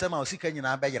uchia ne nsema osika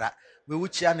nyina beyira. We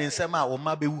uchia ne nsema o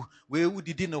ma bewu. We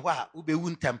udidi no hwa ubewu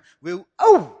ntem. We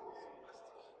oh.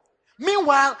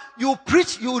 Meanwhile, you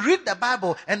preach, you read the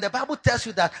Bible, and the Bible tells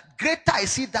you that greater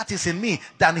is he that is in me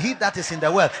than he that is in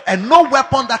the world. And no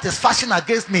weapon that is fashioned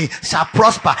against me shall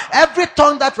prosper. Every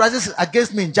tongue that rises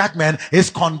against me in judgment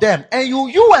is condemned. And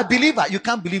you a believer, you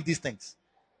can't believe these things.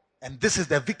 And this is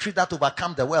the victory that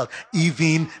overcomes the world,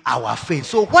 even our faith.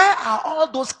 So where are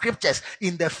all those scriptures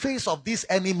in the face of these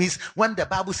enemies when the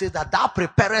Bible says that thou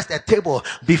preparest a table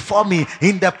before me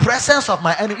in the presence of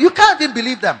my enemy? You can't even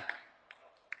believe them.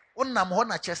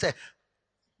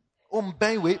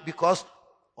 Because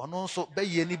also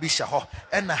be any bishaho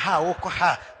and how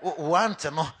want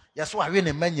no yes why we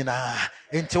menina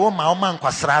into my man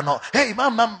quasrano. Hey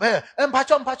mama and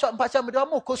pacha me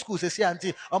do go school say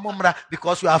auntie omomra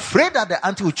because you are afraid that the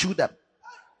auntie will chew them.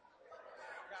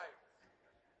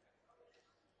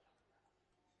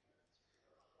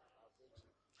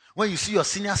 When you see your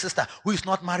senior sister who is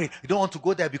not married, you don't want to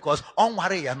go there because on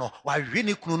worry, you know, why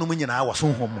really I was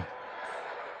home.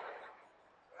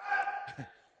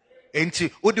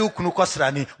 Enti odi ukunu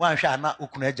kosrani wan hwa na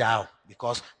ukunu agya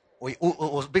because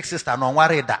big sister no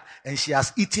worry that and she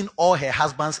has eaten all her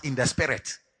husbands in the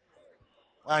spirit.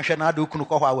 Wan hwa na do ukunu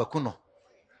ko hwa wakuno.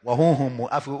 Wa honhom mu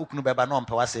afi ukunu beba no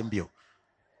mpa wasem bio.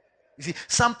 You see,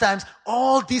 sometimes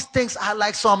all these things are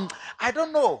like some, I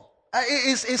don't know,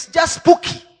 it's just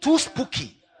spooky, too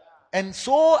spooky, and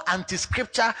so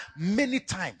anti-scripture many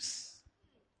times.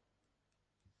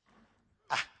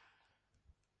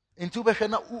 Turn to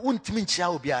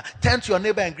your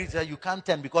neighbor and greet her. You can't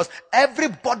turn because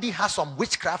everybody has some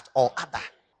witchcraft or other.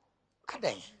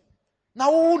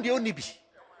 Now who the only be?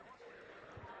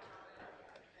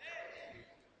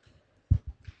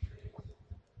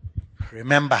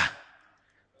 Remember,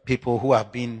 people who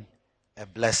have been a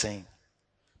blessing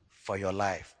for your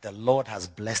life. The Lord has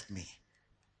blessed me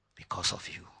because of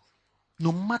you.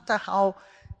 No matter how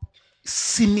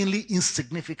seemingly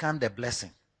insignificant the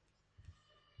blessing.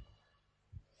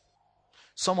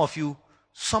 Some of you,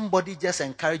 somebody just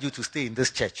encouraged you to stay in this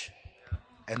church.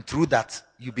 And through that,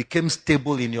 you became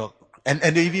stable in your, and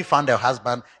you even found a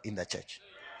husband in the church.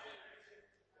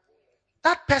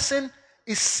 That person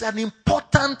is an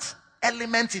important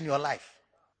element in your life.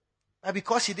 But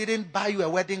because she didn't buy you a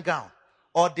wedding gown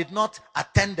or did not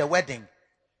attend the wedding,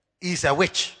 he's a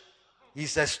witch.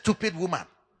 He's a stupid woman.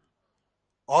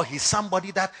 Or he's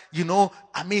somebody that, you know,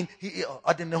 I mean,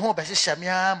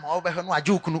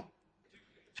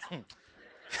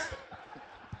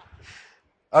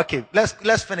 okay,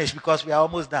 let's finish because we are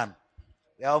almost done.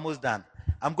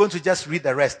 I'm going to just read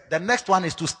the rest. The next one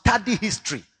is to study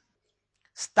history.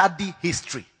 Study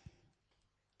history.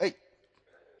 Hey.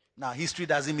 Now, history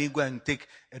doesn't mean go and take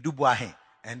a dubuahe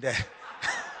and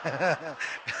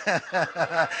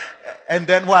and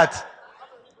then what?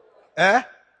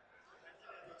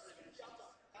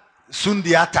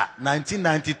 Sundiata,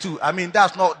 1992. I mean,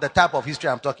 that's not the type of history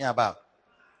I'm talking about.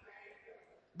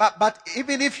 But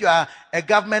even if you are a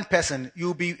government person, it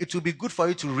will be good for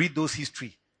you to read those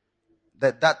history.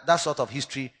 That sort of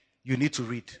history you need to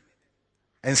read.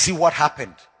 And see what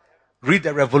happened. Read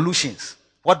the revolutions.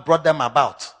 What brought them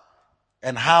about.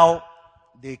 And how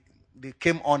they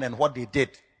came on and what they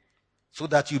did. So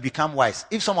that you become wise.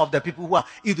 If some of the people who are,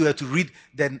 if you were to read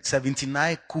the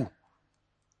 79 coup.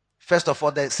 First of all,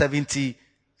 the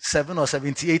 77 or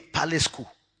 78 palace coup.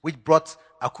 Which brought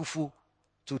Akufu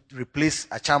to replace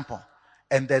Achampon.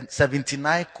 And then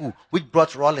 79 coup, which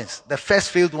brought Rawlins. The first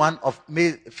failed one of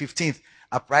May 15th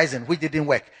uprising, which didn't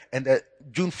work. And the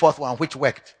June 4th one, which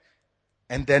worked.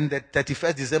 And then the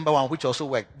 31st December one, which also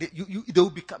worked. They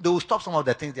will stop some of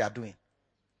the things they are doing.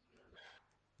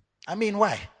 I mean,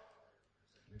 why?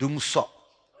 Dumso.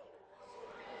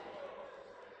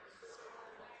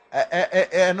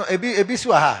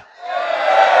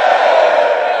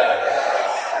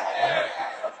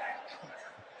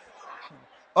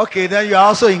 Okay, then you are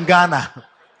also in Ghana.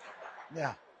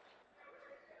 Yeah.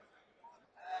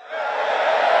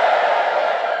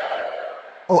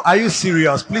 Oh, are you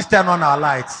serious? Please turn on our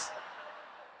lights.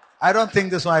 I don't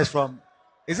think this one is from.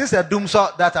 Is this a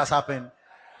doomsaw that has happened?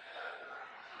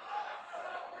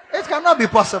 It cannot be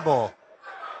possible.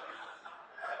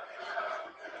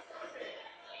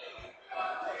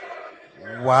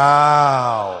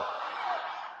 Wow.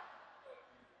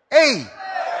 Hey.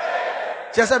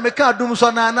 Just me can't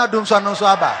doomsaw na doomsaw no so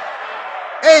aba.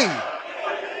 Hey.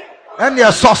 And you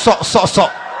so.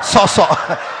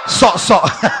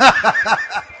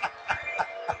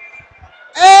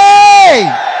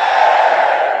 Hey.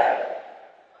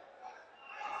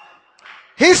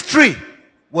 History.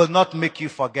 will not make you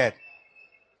forget.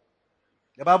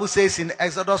 The Bible says in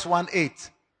Exodus 1:8,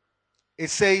 it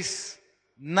says,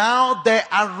 now there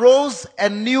arose a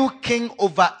new king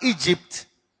over Egypt,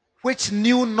 which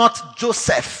knew not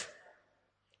Joseph.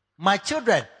 My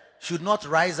children should not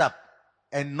rise up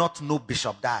and not know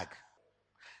Bishop Dag.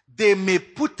 They may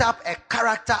put up a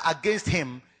character against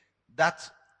him that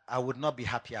I would not be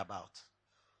happy about.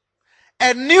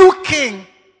 A new king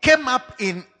came up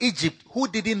in Egypt who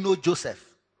didn't know Joseph.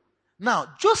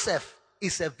 Now, Joseph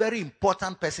is a very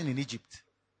important person in Egypt.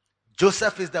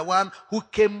 Joseph is the one who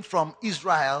came from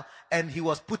Israel and he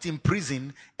was put in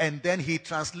prison, and then he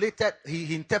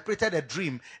interpreted a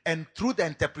dream, and through the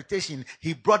interpretation,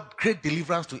 he brought great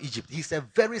deliverance to Egypt. He's a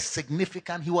very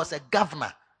significant, he was a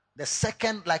governor, the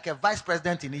second, like a vice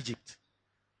president in Egypt.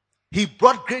 He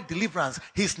brought great deliverance.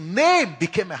 His name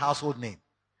became a household name.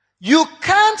 You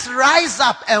can't rise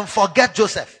up and forget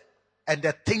Joseph and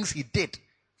the things he did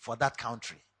for that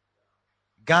country.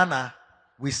 Ghana,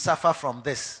 we suffer from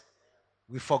this.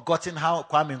 We've forgotten how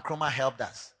Kwame Nkrumah helped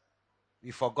us.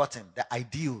 We've forgotten the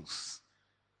ideals.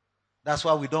 That's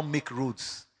why we don't make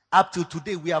roads. Up to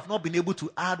today, we have not been able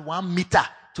to add 1 meter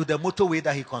to the motorway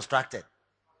that he constructed.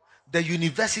 The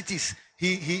universities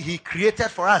he created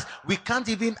for us, we can't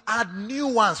even add new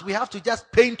ones. We have to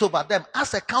just paint over them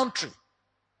as a country.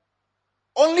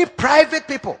 Only private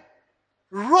people.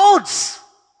 Roads.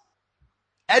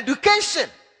 Education.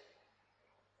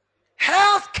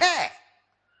 Healthcare.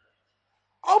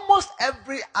 Almost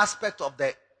every aspect of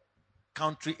the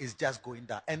country is just going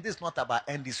down. And this is not about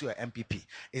NDC or MPP.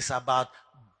 It's about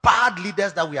bad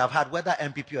leaders that we have had, whether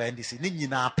MPP or NDC.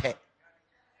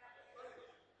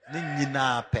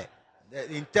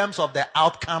 In terms of the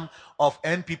outcome of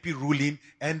NPP ruling,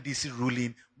 NDC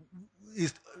ruling,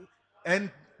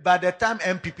 and by the time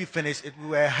MPP finished, we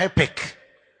were epic.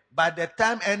 By the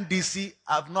time NDC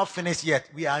have not finished yet,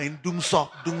 we are in doomso.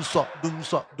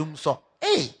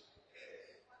 Hey!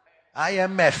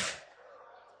 IMF.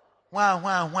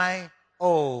 Why?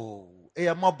 Oh,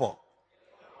 Mobo.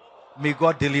 May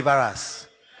God deliver us.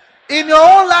 In your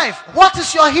own life, what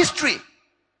is your history?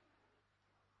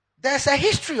 There's a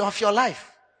history of your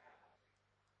life.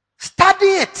 Study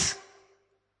it.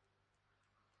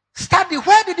 Study.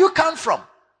 Where did you come from?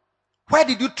 Where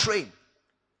did you train?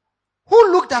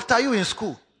 Who looked after you in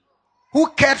school? Who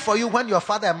cared for you when your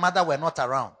father and mother were not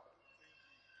around?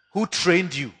 Who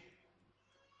trained you?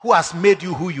 Who has made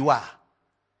you who you are?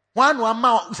 One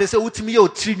man say utimi yo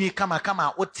trini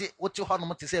kama oti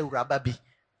hono te say urababi.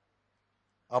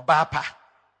 Obapa.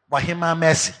 Wahima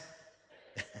mercy.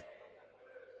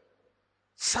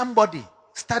 Somebody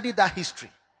study that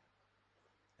history.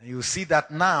 And you see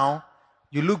that now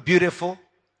you look beautiful.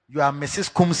 You are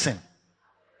Mrs. Kumsin.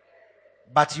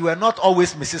 But you are not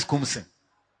always Mrs. Kumsin.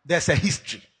 There's a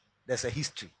history. There's a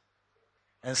history.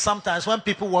 And sometimes when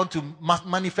people want to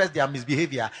manifest their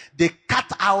misbehavior, they cut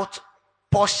out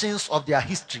portions of their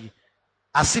history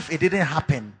as if it didn't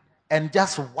happen and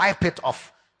just wipe it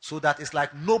off so that it's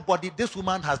like nobody, this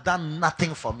woman has done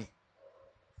nothing for me.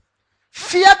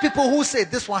 Fear people who say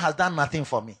this one has done nothing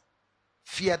for me.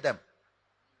 Fear them.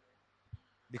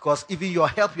 Because even your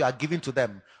help you are giving to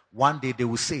them, one day they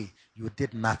will say you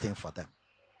did nothing for them.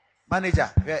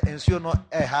 Manager,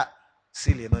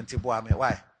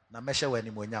 why?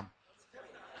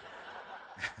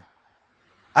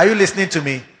 Are you listening to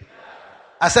me?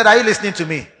 I said, are you listening to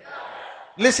me?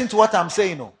 Listen to what I'm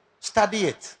saying. Study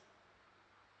it.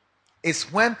 It's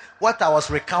when what I was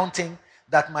recounting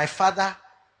that my father,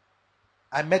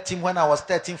 I met him when I was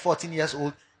 13, 14 years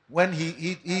old. When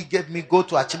he gave me go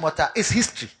to Achimota. It's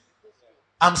history.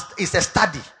 It's a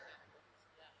study.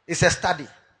 It's a study.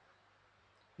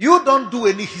 You don't do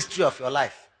any history of your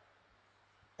life.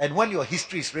 And when your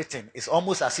history is written, it's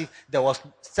almost as if there was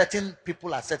certain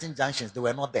people at certain junctions, they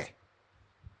were not there.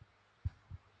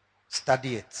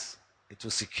 Study it. It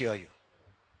will secure you.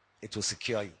 It will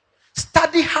secure you.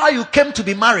 Study how you came to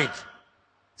be married.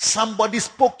 Somebody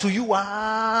spoke to you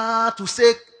to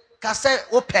say, Kase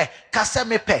ope, kase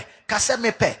mepe, kase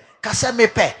mepe, kase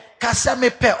mepe, kase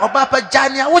mepe. Obapa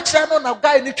Jania, which I know now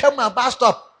guy in the bus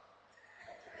stop.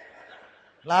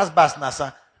 Last bus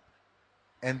nasa.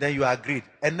 And then you agreed.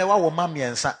 And never will mommy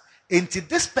and son. Until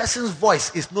this person's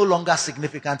voice is no longer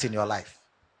significant in your life.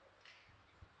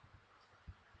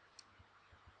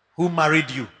 Who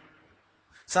married you?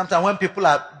 Sometimes when people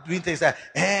are doing things like,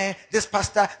 this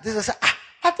pastor, this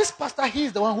pastor, he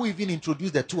is the one who even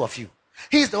introduced the two of you.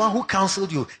 He is the one who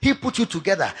counseled you. He put you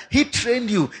together. He trained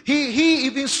you. He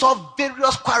even solved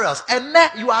various quarrels. And now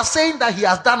you are saying that he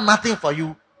has done nothing for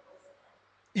you.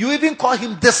 You even call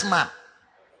him this man.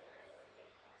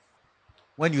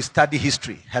 When you study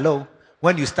history, hello?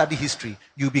 When you study history,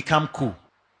 you become cool.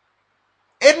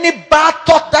 Any bad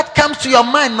thought that comes to your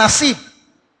mind, Nasib,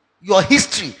 your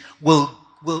history will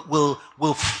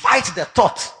fight the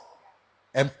thought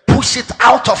and push it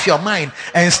out of your mind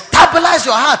and stabilize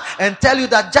your heart and tell you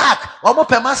that, Jack,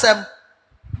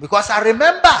 because I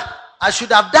remember I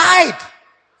should have died.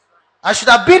 I should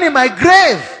have been in my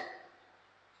grave.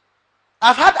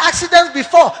 I've had accidents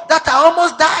before that I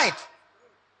almost died.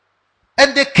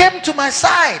 And they came to my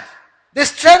side. They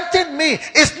strengthened me.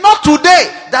 It's not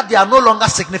today that they are no longer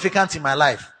significant in my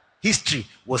life. History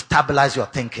will stabilize your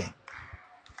thinking.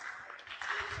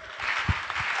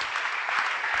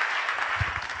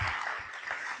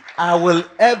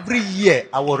 Every year,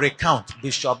 I will recount,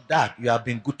 Bishop Dag, you have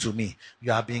been good to me.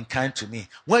 You have been kind to me.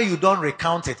 When you don't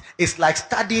recount it, it's like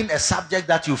studying a subject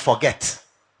that you forget.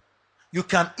 You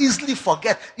can easily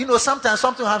forget. Sometimes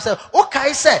something happens. Okay,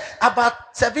 I said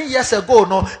about 7 years ago,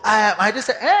 I just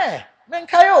say,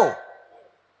 Menkayo.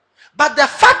 But the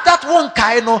fact that one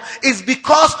kaino is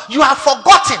because you have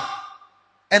forgotten.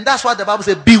 And that's why the Bible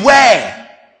says, beware.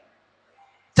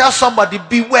 Tell somebody,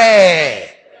 beware.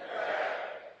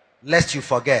 Lest you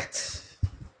forget.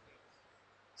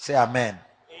 Say amen.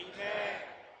 Amen.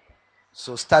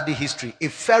 So study history.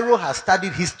 If Pharaoh had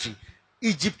studied history,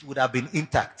 Egypt would have been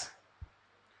intact.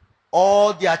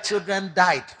 All their children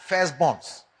died,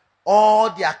 firstborns. All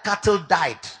their cattle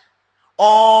died.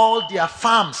 All their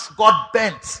farms got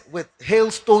burnt with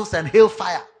hailstones and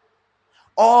hailfire.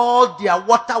 All their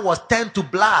water was turned to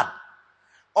blood.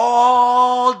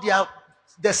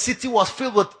 The city was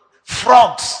filled with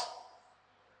frogs.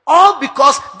 All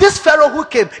because this Pharaoh who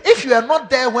came, if you are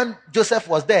not there when Joseph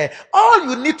was there, all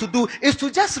you need to do is to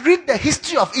just read the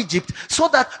history of Egypt so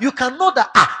that you can know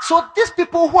that, so these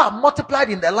people who are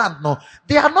multiplied in the land, no,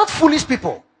 they are not foolish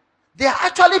people. They are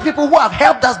actually people who have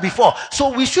helped us before.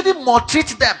 So we shouldn't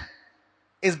maltreat them.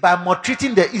 It's by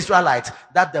maltreating the Israelites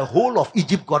that the whole of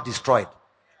Egypt got destroyed.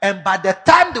 And by the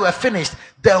time they were finished,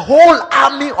 the whole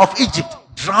army of Egypt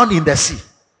drowned in the sea.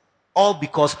 All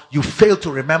because you failed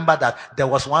to remember that there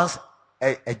was once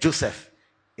a Joseph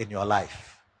in your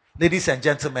life. Ladies and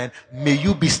gentlemen, may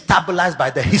you be stabilized by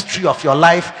the history of your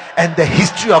life and the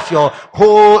history of your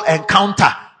whole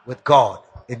encounter with God.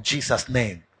 In Jesus'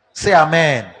 name. Say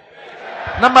amen.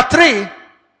 Amen. Number 3,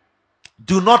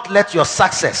 do not let your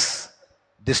success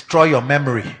destroy your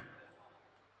memory.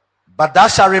 But thou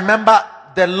shalt remember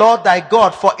the Lord thy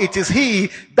God, for it is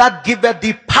he that giveth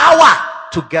thee power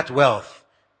to get wealth,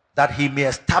 that he may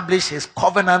establish his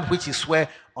covenant which he sware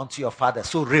unto your father.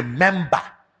 So remember,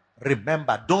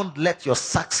 don't let your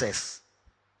success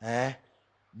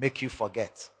make you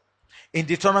forget. In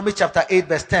Deuteronomy chapter 8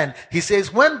 verse 10, he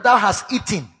says, when thou hast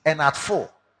eaten and art full,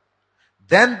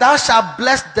 then thou shalt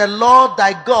bless the Lord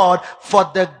thy God for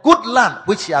the good land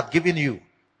which he hath given you.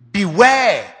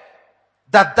 Beware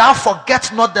that thou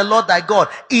forget not the Lord thy God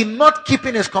in not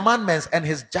keeping his commandments and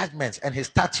his judgments and his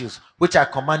statutes, which I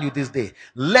command you this day.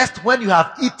 Lest when you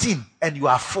have eaten and you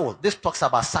are full, this talks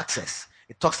about success.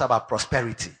 It talks about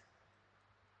prosperity.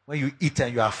 When you eat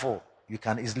and you are full, you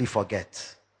can easily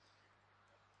forget.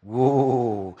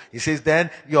 Whoa. He says, then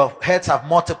your heads have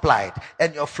multiplied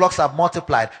and your flocks have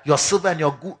multiplied. Your silver and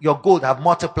your gold have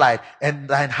multiplied, and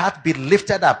thine heart be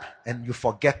lifted up, and you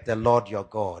forget the Lord your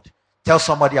God. Tell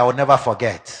somebody, I will never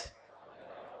forget.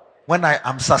 When I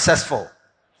am successful,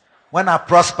 when I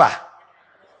prosper,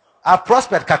 I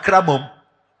prospered kakramum.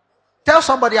 Tell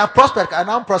somebody I prospered and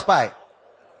I'm prospered.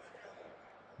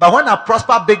 But when I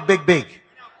prosper big,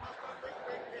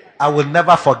 I will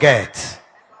never forget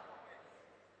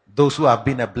those who have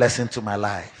been a blessing to my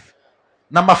life.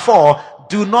 Number 4,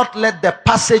 do not let the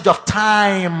passage of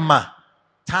time.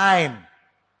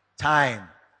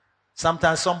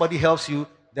 Sometimes somebody helps you,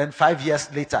 then 5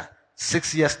 years later,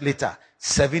 6 years later,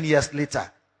 7 years later,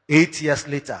 8 years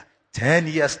later, 10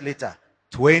 years later,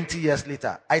 20 years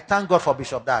later. I thank God for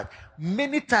Bishop Dag.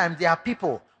 Many times there are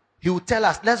people, he will tell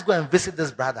us, let's go and visit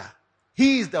this brother.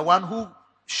 He is the one who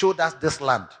showed us this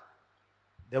land.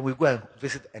 Then we go and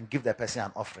visit and give the person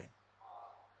an offering.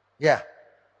 Yeah.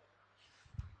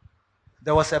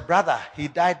 There was a brother, he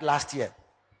died last year.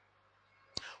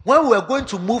 When we were going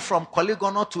to move from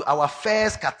Polygonal to our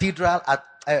first cathedral,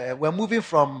 we're moving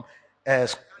from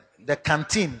the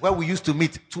canteen where we used to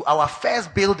meet to our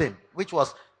first building, which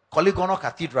was Polygonal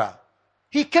Cathedral.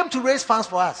 He came to raise funds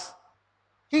for us.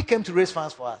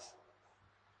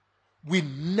 We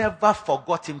never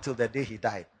forgot him till the day he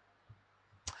died.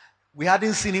 We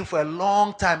hadn't seen him for a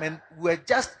long time, and we were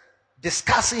just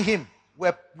discussing him.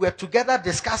 We're together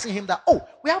discussing him that,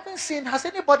 we haven't seen, has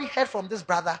anybody heard from this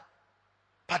brother?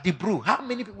 Paddy Brew. How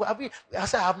many people have we? I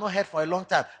said, I have not heard for a long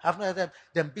time. I have not heard them.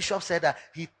 Then Bishop said that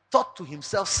he thought to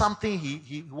himself something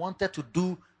he wanted to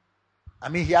do. I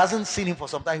mean, he hasn't seen him for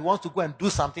some time. He wants to go and do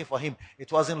something for him.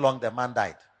 It wasn't long, the man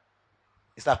died.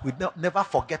 It's like we never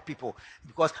forget people.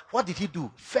 Because what did he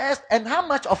do? First, and how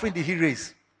much offering did he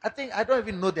raise? I don't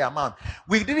even know the amount.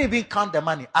 We didn't even count the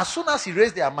money. As soon as he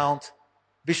raised the amount,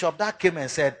 Bishop Dag came and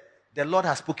said, the Lord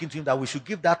has spoken to him that we should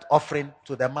give that offering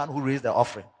to the man who raised the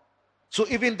offering. So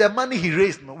even the money he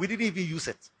raised, we didn't even use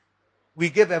it. We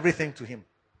gave everything to him.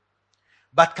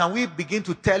 But can we begin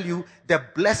to tell you the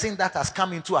blessing that has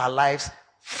come into our lives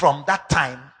from that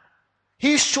time?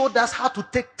 He showed us how to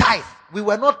take tithe. We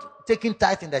were not taking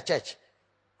tithe in the church.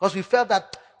 Because we felt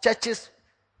that churches,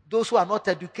 those who are not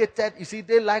educated, you see,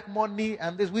 they like money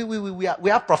and this. We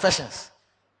have professions.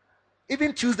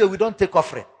 Even Tuesday, we don't take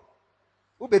offering.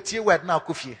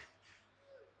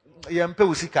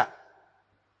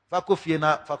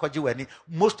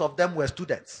 Most of them were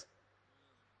students.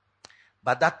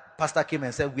 But that pastor came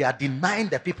and said, we are denying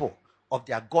the people of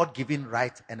their God-given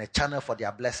right and a channel for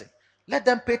their blessing. Let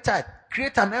them pay tithe.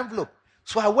 Create an envelope.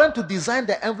 So I went to design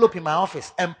the envelope in my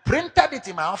office and printed it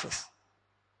in my office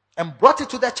and brought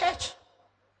it to the church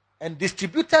and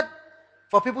distributed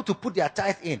for people to put their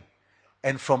tithe in.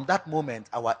 And from that moment,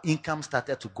 our income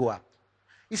started to go up.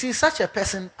 You see, such a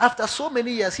person, after so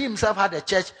many years, he himself had a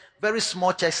church, very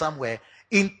small church somewhere.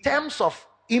 In terms of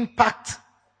impact,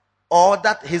 or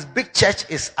that his big church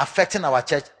is affecting our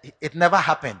church, it never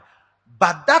happened.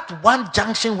 But that one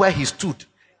junction where he stood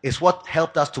is what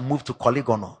helped us to move to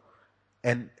Koligono.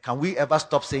 And can we ever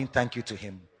stop saying thank you to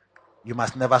him? You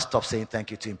must never stop saying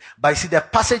thank you to him. But you see, the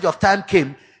passage of time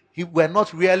came. We were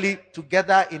not really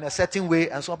together in a certain way,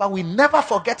 and so, but we never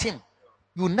forget him.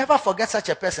 You never forget such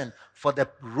a person for the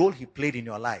role he played in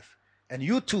your life. And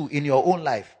you too, in your own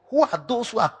life. Who are those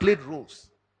who have played roles?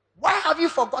 Why have you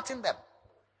forgotten them?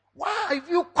 Why have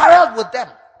you quarreled with them?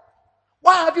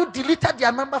 Why have you deleted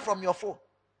their number from your phone?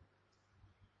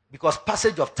 Because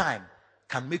passage of time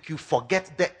can make you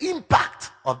forget the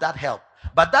impact of that help.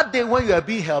 But that day when you are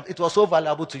being helped, it was so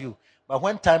valuable to you. But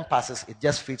when time passes, it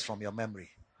just fades from your memory.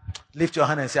 Lift your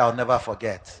hand and say, I'll never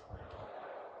forget.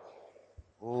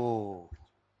 Oh,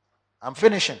 I'm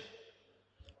finishing.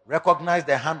 Recognize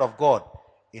the hand of God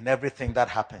in everything that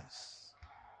happens.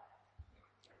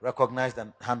 Recognize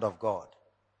the hand of God.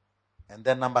 And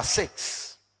then number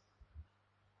six,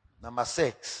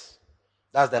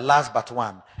 that's the last but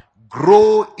one.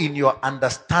 Grow in your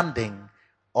understanding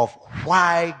of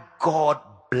why God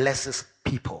blesses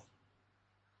people.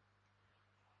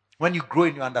 When you grow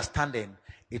in your understanding,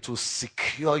 it will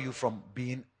secure you from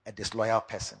being a disloyal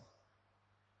person.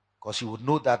 Because you would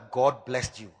know that God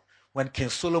blessed you. When King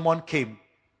Solomon came,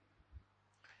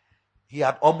 he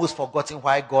had almost forgotten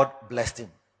why God blessed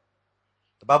him.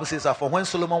 The Bible says that for when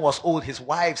Solomon was old, his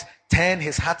wives turned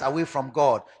his heart away from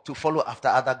God to follow after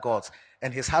other gods.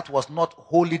 And his heart was not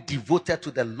wholly devoted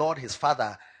to the Lord his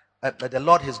father, the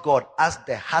Lord his God, as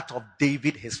the heart of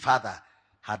David his father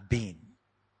had been.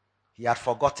 He had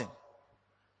forgotten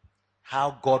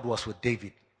how God was with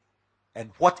David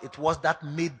and what it was that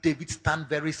made David stand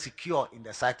very secure in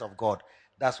the sight of God.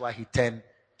 That's why he turned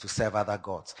to serve other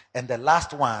gods. And the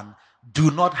last one, do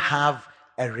not have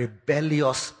a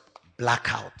rebellious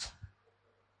blackout.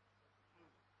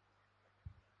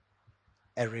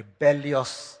 A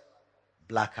rebellious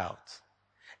blackout.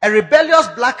 A rebellious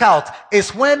blackout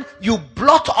is when you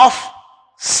blot off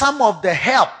some of the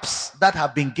helps that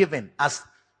have been given as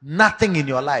nothing in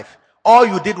your life. All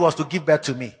you did was to give birth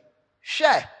to me.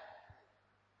 Share.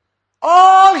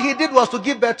 All he did was to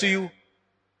give birth to you.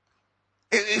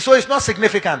 So it's not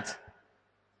significant.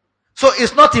 So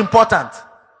it's not important.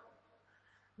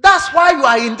 That's why you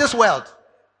are in this world.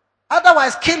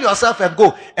 Otherwise, kill yourself and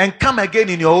go and come again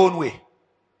in your own way.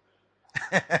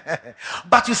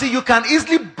 But you see, you can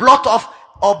easily blot off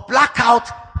or black out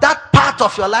that part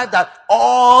of your life that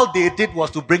all they did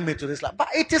was to bring me to this life. But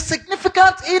it is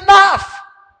significant enough.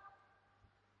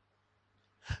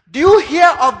 Do you hear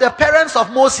of the parents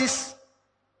of Moses?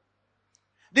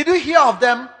 Did you hear of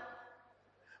them?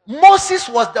 Moses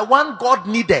was the one God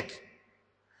needed.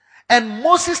 And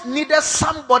Moses needed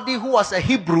somebody who was a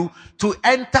Hebrew to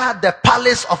enter the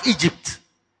palace of Egypt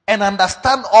and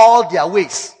understand all their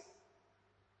ways.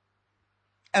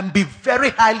 And be very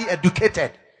highly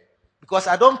educated. Because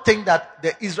I don't think that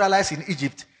the Israelites in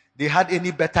Egypt, they had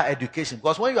any better education.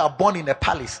 Because when you are born in a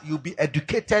palace, you'll be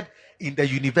educated in the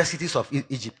universities of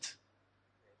Egypt.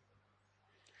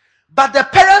 But the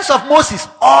parents of Moses,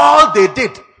 all they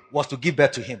did was to give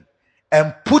birth to him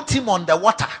and put him on the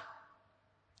water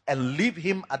and leave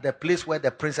him at the place where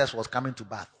the princess was coming to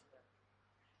bath.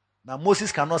 Now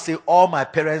Moses cannot say all my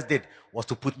parents did was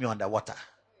to put me underwater.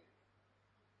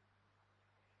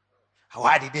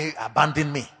 Why did they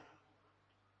abandon me?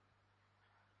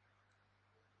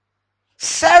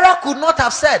 Sarah could not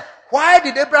have said, why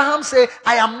did Abraham say,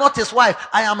 I am not his wife,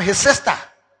 I am his sister?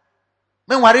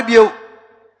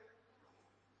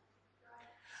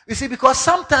 You see, because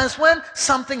sometimes when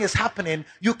something is happening,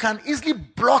 you can easily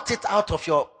blot it out of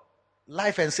your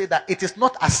life and say that it is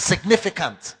not as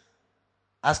significant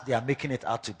as they are making it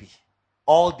out to be.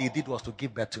 All they did was to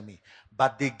give birth to me.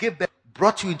 But they gave birth,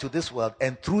 brought you into this world,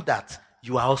 and through that,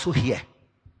 you are also here.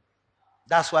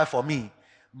 That's why for me,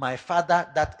 my father,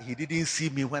 that he didn't see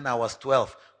me when I was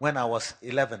 12, when I was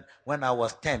 11, when I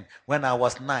was 10, when I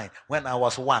was 9, when I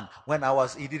was 1,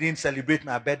 he didn't celebrate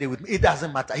my birthday with me. It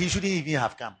doesn't matter. He shouldn't even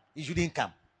have come. He shouldn't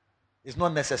come. It's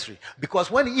not necessary. Because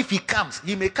if he comes,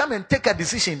 he may come and take a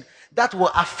decision that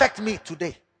will affect me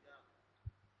today.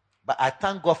 But I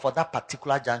thank God for that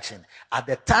particular junction. At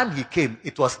the time he came,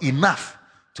 it was enough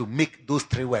to make those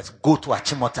 3 words go to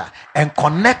Achimota and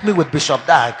connect me with Bishop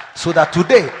Dag, so that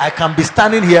today I can be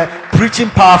standing here preaching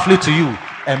powerfully to you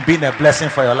and being a blessing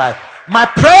for your life. My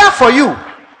prayer for you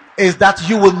is that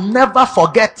you will never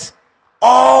forget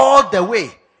all the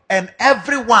way and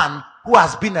everyone who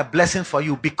has been a blessing for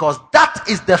you, because that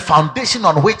is the foundation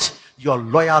on which your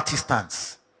loyalty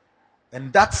stands.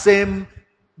 And that same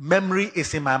memory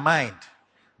is in my mind.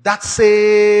 That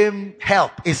same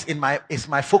help is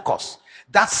my focus.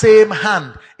 That same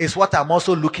hand is what I'm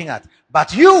also looking at.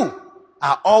 But you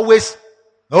are always,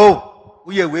 when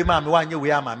you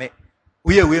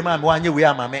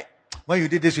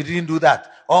did this, you didn't do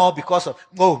that. All because of,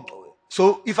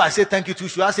 so if I say thank you to you,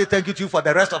 should I say thank you to you for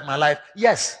the rest of my life?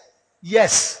 Yes.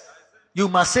 You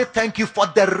must say thank you for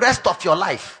the rest of your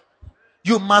life.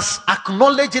 You must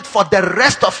acknowledge it for the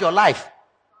rest of your life.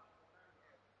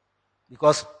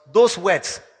 Because those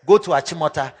words go to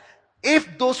Achimota.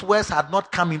 If those words had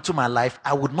not come into my life,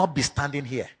 I would not be standing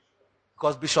here.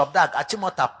 Because Bishop Dag,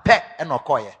 Achimota pe and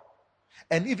Okoye.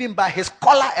 And even by his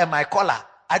collar and my collar,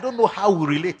 I don't know how we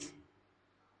relate.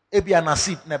 Ebi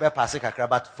anasib never pass kakra,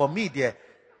 but for me there,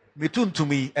 mitun to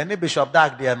me, and Bishop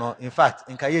Dag there no. In fact,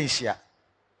 in Kayenshia,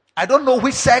 I don't know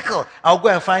which circle I'll go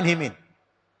and find him in.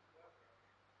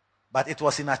 But it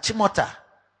was in Achimota.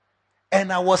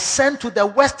 And I was sent to the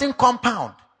Western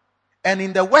Compound. And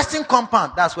in the Western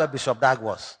Compound, that's where Bishop Dag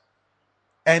was.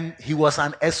 And he was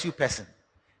an SU person.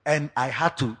 And I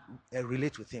had to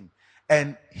relate with him.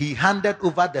 And he handed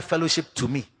over the fellowship to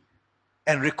me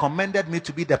and recommended me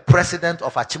to be the president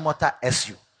of Achimota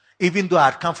SU. Even though I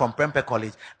had come from Prempeh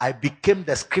College, I became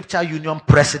the Scripture Union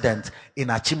president in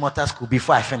Achimota School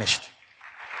before I finished.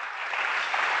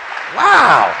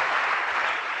 Wow!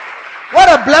 What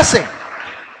a blessing!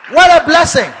 What a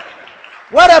blessing!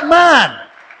 What a man!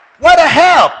 What a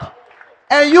help!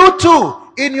 And you too,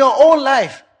 in your own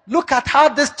life, look at how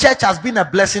this church has been a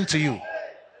blessing to you.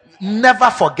 Never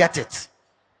forget it.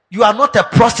 You are not a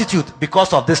prostitute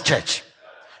because of this church.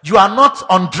 You are not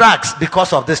on drugs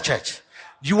because of this church.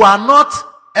 You are not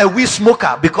a weed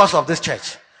smoker because of this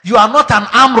church. You are not an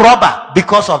armed robber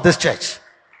because of this church.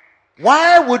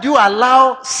 Why would you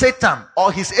allow Satan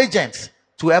or his agents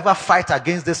to ever fight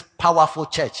against this powerful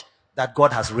church that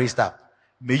God has raised up?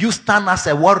 May you stand as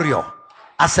a warrior,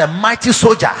 as a mighty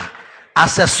soldier,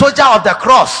 as a soldier of the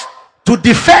cross to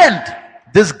defend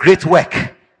this great work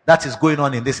that is going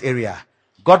on in this area.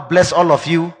 God bless all of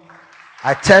you.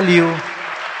 I tell you,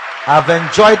 I've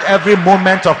enjoyed every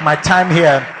moment of my time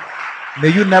here. May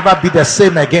you never be the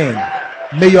same again.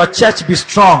 May your church be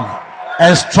strong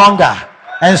and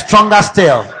stronger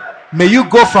still. May you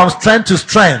go from strength to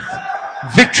strength,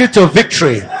 victory to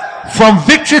victory, from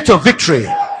victory to victory,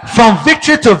 from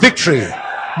victory to victory.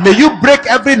 May you break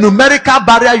every numerical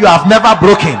barrier you have never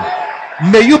broken.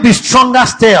 May you be stronger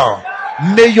still.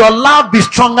 May your love be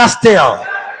stronger still.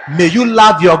 May you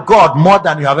love your God more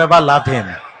than you have ever loved him.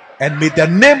 And may the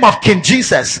name of King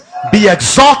Jesus be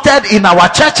exalted in our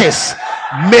churches.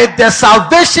 May the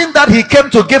salvation that he came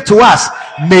to give to us,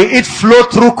 may it flow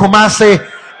through Kumasi,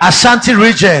 Ashanti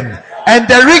region, and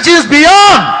the regions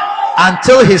beyond,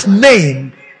 until his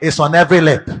name is on every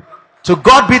lip. To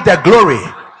God be the glory.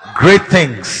 Great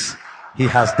things he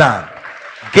has done.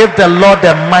 Give the Lord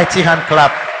a mighty hand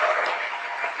clap.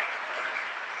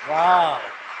 Wow.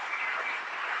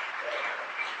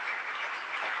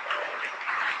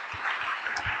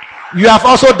 You have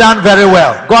also done very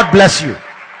well. God bless you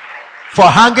for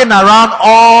hanging around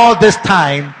all this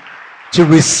time to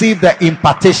receive the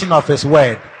impartation of his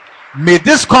word. May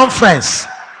this conference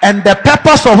and the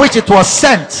purpose for which it was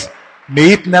sent,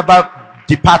 May it never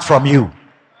depart from you.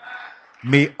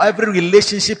 May every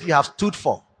relationship you have stood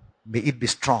for, may it be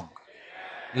strong.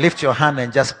 Lift your hand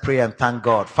and just pray and thank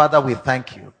God. Father, we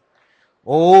thank you.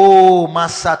 Oh,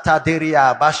 Masata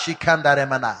Deria Bashikanda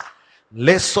Remana.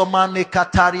 Lesomane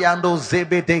Katariando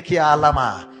Zebedekia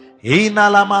Alama.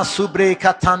 Inalama Subre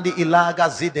Katandi Ilaga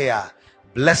Zidea.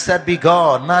 Blessed be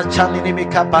God.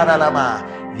 Nachaninimika Paralama.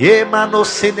 Yemano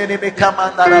Sinimika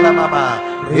Mandaralama.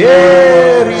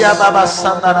 Ria Baba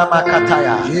Sandana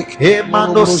Makataya.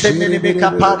 Emano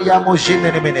Sinimika Paria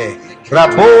Mojinimine.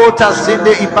 Rabota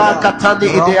Zinde Ibaka Tandi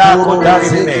Idea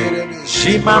Kodarimine.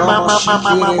 Shima Mama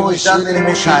Mama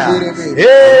Mojanimikaya.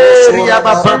 Ria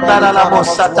Babandara la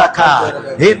Mosataka.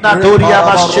 Inadoria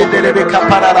Bashinimika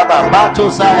Paralaba.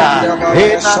 Batozaya.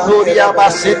 Inadoria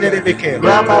Basinimike.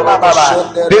 Rama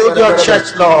Baba. Build your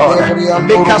church, Lord.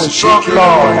 Make us strong,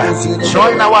 Lord.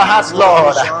 Join our hearts,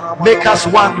 Lord. Make us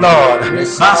one, Lord.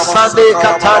 Masande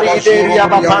Katari Deria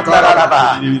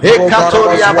Bapandaraba.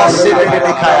 Ekatoria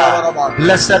Basinimikaya.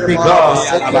 Blessed be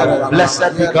God.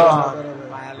 Blessed be God.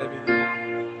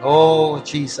 Oh,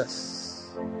 Jesus.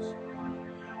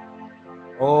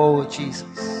 Oh,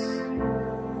 Jesus.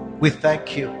 We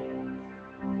thank you.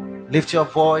 Lift your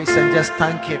voice and just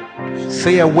thank Him.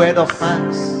 Say a word of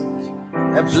thanks,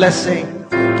 a blessing.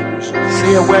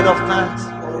 Say a word of thanks.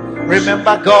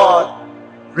 Remember God.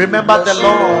 Remember the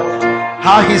Lord.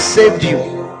 How He saved you.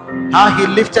 How He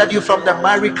lifted you from the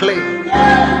miry clay.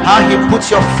 How He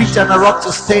put your feet on a rock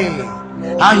to stay.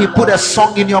 How He put a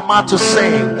song in your mouth to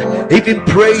sing. Even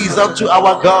praise unto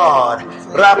our God.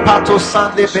 Rapato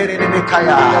Sande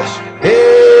Berenimekaya.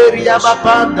 Eria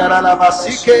Bapandara la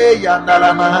Basike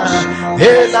Yandalama.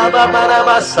 Ela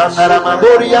Babaraba Sandara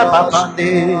Magoria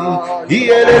Bapande.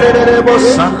 Ielebo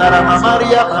Sandara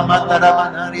Mamaria Mamandara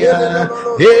Manaria.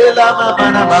 Ela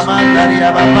Mamana Mamandaria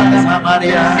Bapanda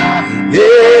Mamaria.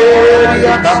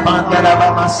 Eria Bapandara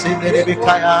Bamasine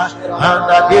Bikaya.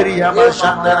 Anda Diria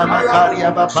Mashandara Makaria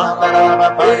Bapandara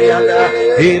Baparia.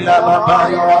 Ela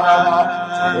Baparia.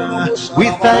 We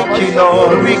thank you,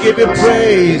 Lord. We give you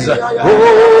praise.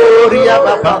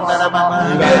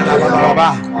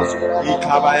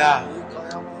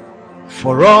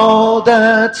 For all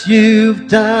that you've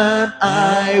done,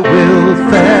 I will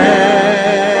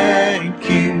thank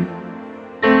you.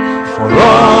 For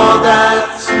all that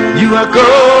you are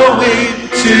going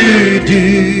to do,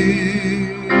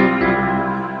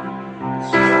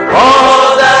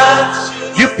 all that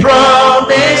you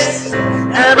promised,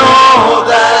 and all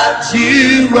that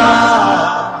you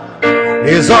are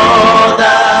is all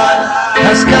that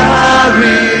has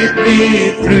carried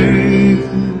me through.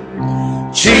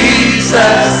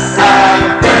 Jesus,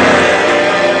 I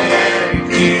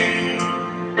thank you.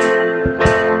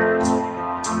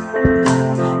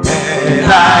 And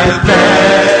I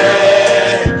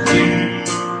thank you.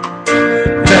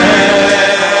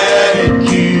 Thank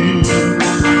you,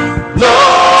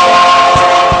 Lord.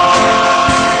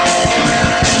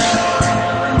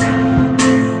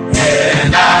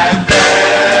 And I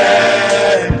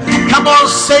thank you. Come on,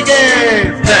 sing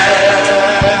it.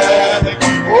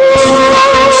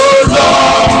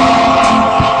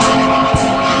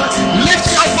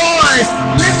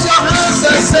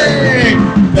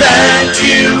 Thank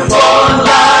you for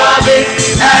loving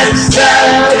and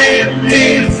setting me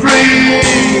free.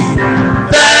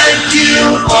 Thank you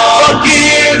for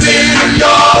giving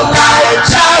your life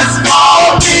just for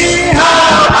me.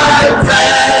 How I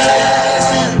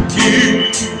thank you,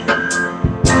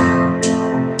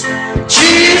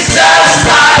 Jesus.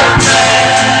 I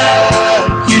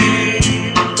thank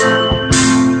you,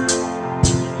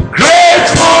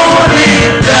 gratefully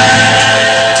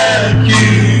thank you.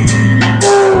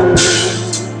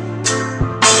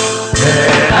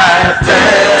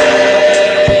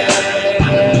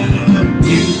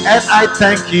 And I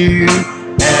thank you,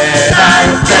 and I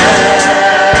thank.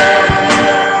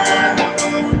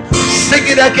 Sing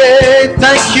it again.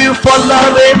 Thank you for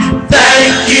loving.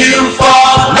 Thank you for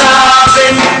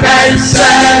loving and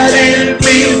setting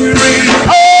me free.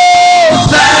 Oh,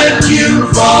 thank you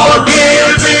for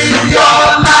giving your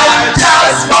life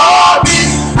just for me.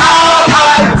 How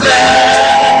I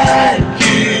thank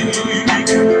you,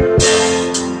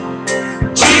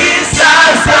 Jesus.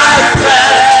 I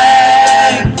thank.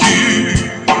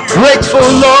 Grateful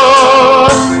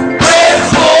Lord,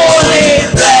 gratefully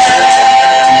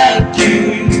thank you.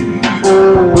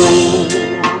 Oh,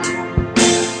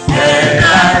 and I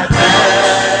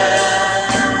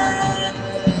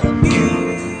thank you.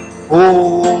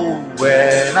 Oh,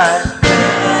 when I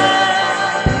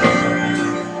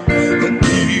thank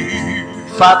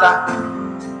you. Father,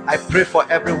 I pray for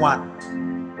everyone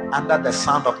under the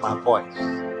sound of my voice.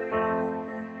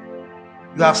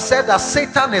 You have said that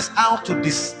Satan is out to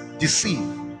deceive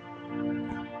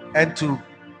and to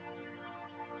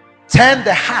turn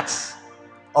the hearts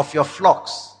of your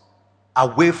flocks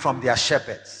away from their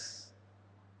shepherds.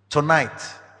 Tonight,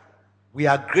 we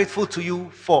are grateful to you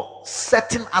for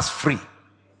setting us free.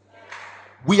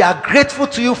 We are grateful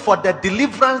to you for the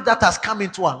deliverance that has come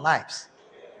into our lives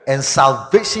and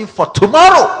salvation for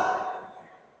tomorrow,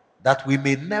 that we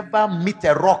may never meet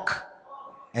a rock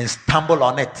and stumble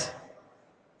on it,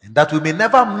 and that we may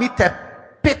never meet a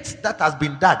pit that has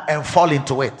been dug and fall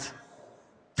into it.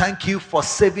 Thank you for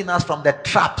saving us from the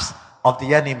traps of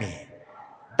the enemy,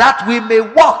 that we may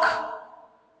walk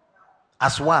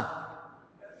as one.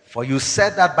 For you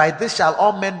said that by this shall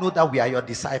all men know that we are your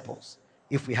disciples,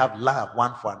 if we have love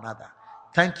one for another.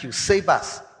 Thank you. Save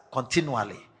us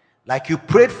continually. Like you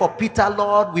prayed for Peter,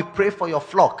 Lord, we pray for your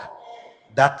flock,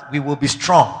 that we will be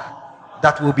strong,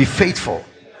 that we will be faithful,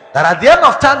 that at the end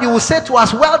of time you will say to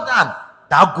us, well done,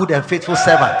 thou good and faithful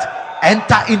servant.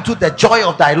 Enter into the joy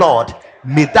of thy Lord.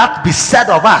 May that be said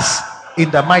of us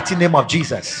in the mighty name of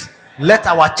Jesus. Let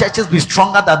our churches be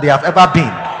stronger than they have ever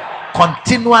been.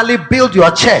 Continually build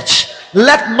your church.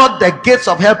 Let not the gates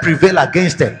of hell prevail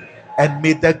against it. And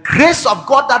may the grace of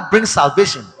God that brings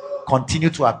salvation continue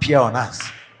to appear on us.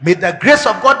 May the grace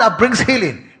of God that brings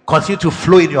healing continue to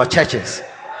flow in your churches.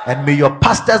 And may your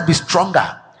pastors be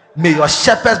stronger. May your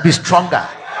shepherds be stronger.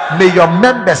 May your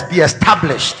members be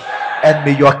established. And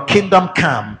may your kingdom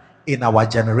come in our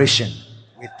generation.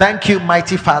 We thank you,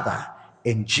 mighty Father,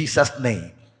 in Jesus'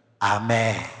 name.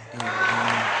 Amen.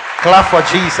 Clap for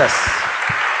Jesus.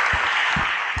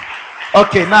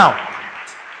 Okay, now,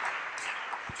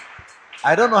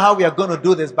 I don't know how we are going to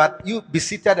do this, but you be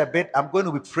seated a bit. I'm going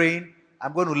to be praying.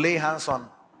 I'm going to lay hands on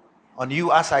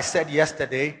you, as I said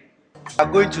yesterday.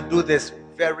 I'm going to do this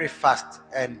very fast.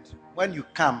 And when you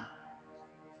come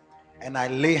and I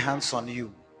lay hands on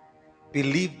you,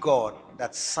 believe God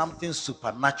that something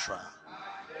supernatural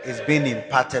is being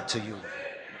imparted to you.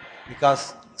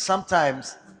 Because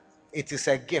sometimes it is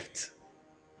a gift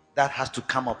that has to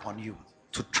come upon you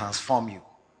to transform you.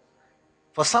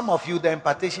 For some of you, the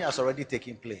impartation has already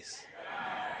taken place.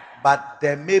 But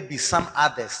there may be some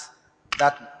others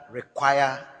that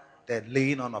require the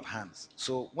laying on of hands.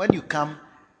 So when you come,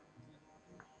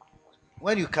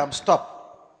 stop.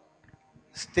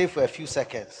 Stay for a few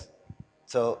seconds.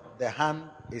 So the hand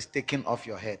is taken off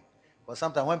your head. But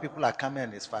sometimes when people are coming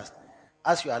and it's fast,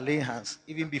 as you are laying hands,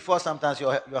 even before sometimes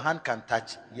your hand can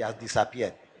touch, he has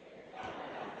disappeared.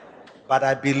 But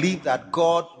I believe that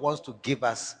God wants to give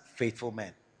us faithful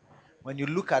men. When you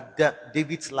look at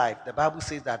David's life, the Bible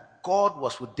says that God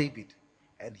was with David,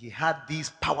 and he had these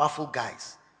powerful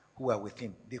guys who were with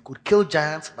him. They could kill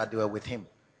giants, but they were with him.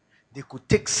 They could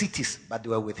take cities, but they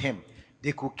were with him.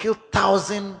 They could kill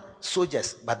 1,000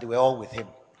 soldiers, but they were all with him.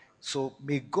 So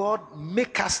may God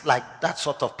make us like that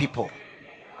sort of people.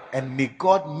 And may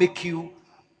God make you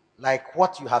like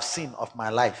what you have seen of my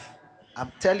life.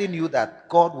 I'm telling you that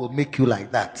God will make you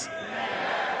like that.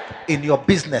 In your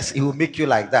business, he will make you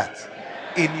like that.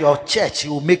 In your church, he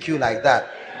will make you like that.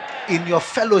 In your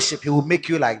fellowship, he will make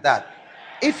you like that.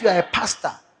 If you are a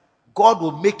pastor, God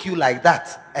will make you like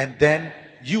that. And then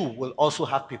you will also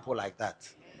have people like that.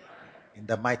 In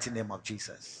the mighty name of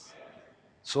Jesus.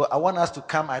 So I want us to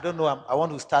come. I don't know. I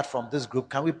want to start from this group.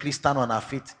 Can we please stand on our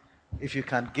feet? If you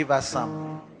can give us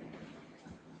some.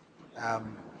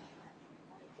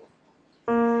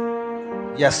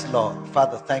 Yes, Lord.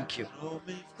 Father, thank you.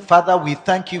 Father, we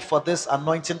thank you for this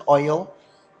anointing oil,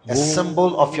 a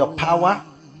symbol of your power,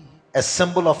 a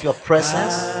symbol of your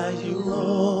presence.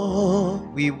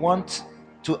 We want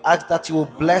to ask that you will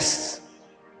bless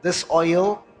this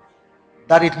oil,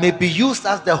 that it may be used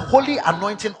as the holy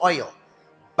anointing oil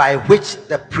by which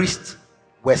the priests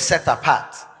were set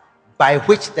apart, by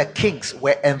which the kings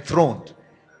were enthroned,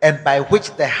 and by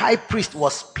which the high priest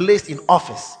was placed in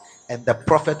office and the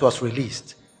prophet was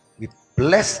released. We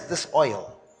bless this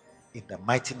oil in the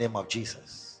mighty name of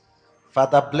Jesus.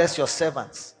 Father, bless your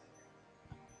servants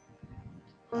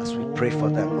as we pray for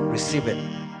them. Receive it.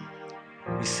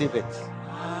 Receive it.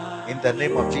 In the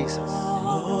name of Jesus.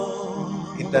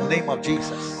 In the name of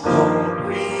Jesus.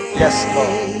 Yes,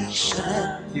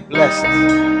 Lord. Be blessed.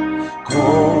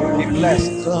 Be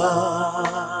blessed.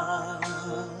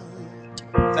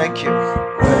 Thank you.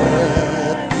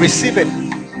 Receive it.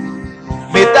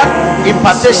 May that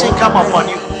impartation come upon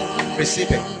you.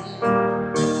 Receive it.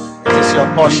 It is your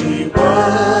portion.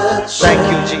 Thank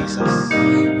you, Jesus.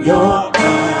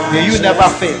 May you never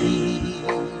fail.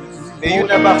 May you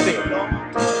never fail.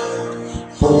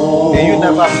 May you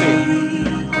never fail.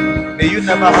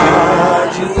 never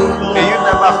fail. May you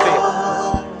never fail.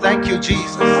 Thank you,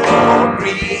 Jesus. All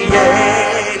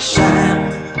creation,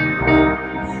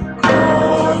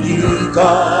 holy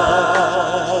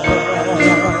God,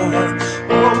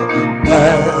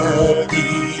 worthy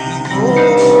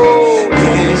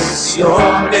is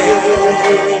your name.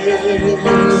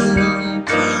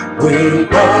 We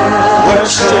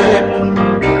worship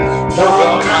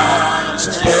your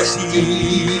majesty.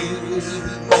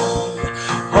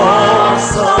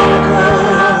 Awesome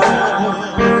God,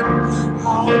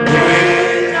 how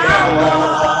great thou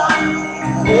art.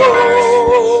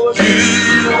 Oh,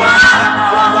 you are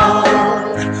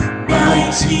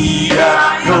mighty,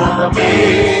 are your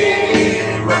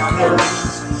miracles,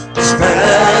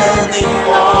 standing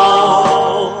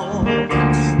all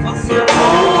of your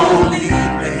holy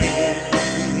name.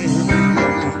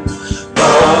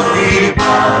 Lord, we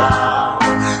bow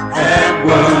and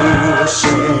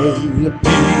worship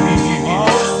you.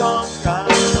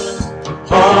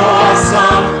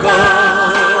 Awesome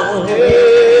God,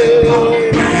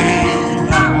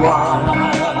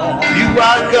 You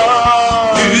are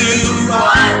God. you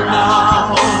are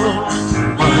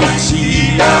Lord.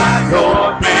 Mighty are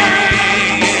your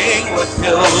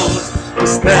miracles,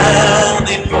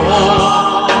 standing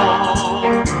all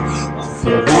of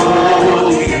your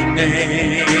holy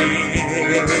name.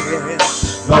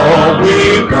 Lord,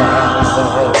 we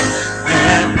bow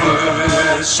and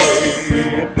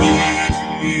worship you.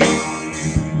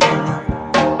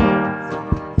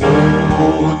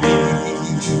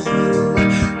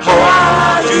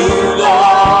 Are you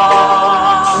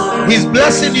Lord? He's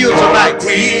blessing you tonight.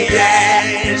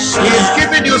 Creation, He's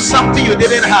giving you something you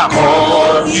didn't have.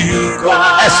 all you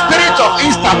God. A spirit of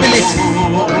instability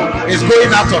is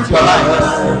going out of your life.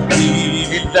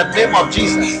 In the name of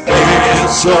Jesus.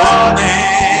 Is your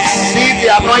name. See the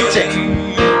anointing.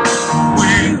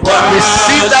 We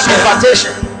Receive that worship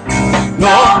impartation.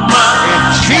 your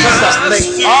Jesus'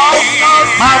 majesty. name.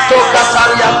 Mato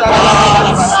Kataria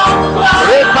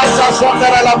Repasa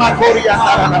Sandara la Macoria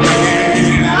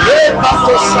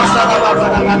Repato Sandara la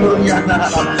Macoria.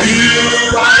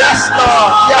 Yes,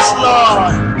 Lord. Yes,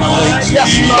 Lord.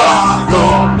 Yes, Lord.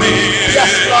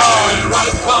 Yes, Lord.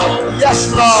 Yes,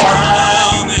 Lord.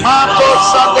 Mato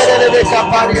Sandere de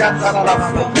Caparia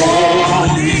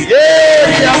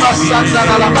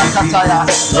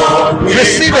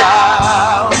Receive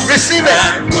it. Receive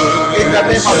it. In the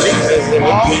name of Jesus.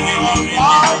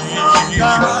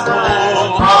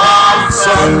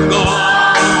 Awesome God,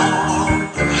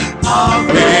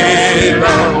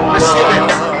 Receive it.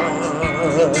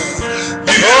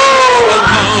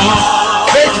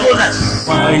 Faithfulness,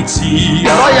 mighty,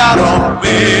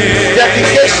 loyalty,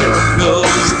 dedication,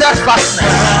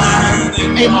 steadfastness,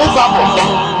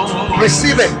 immovable.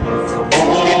 Receive it.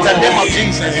 In the name of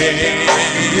Jesus.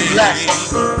 Be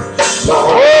blessed.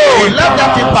 Oh, let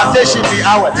that impartation be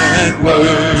ours.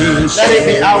 Let it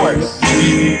be ours.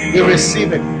 We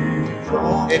receive it.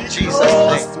 In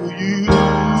Jesus' name.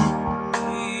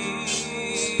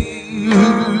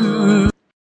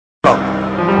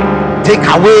 Take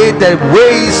away the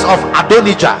ways of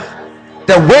Adonijah,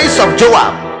 the ways of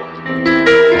Joab,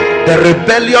 the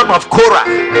rebellion of Korah.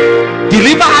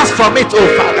 Deliver us from it,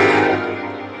 oh Father.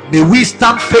 May we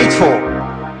stand faithful,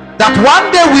 that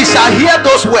one day we shall hear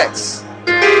those words.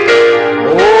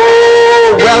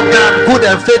 Oh, well done, good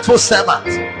and faithful servant.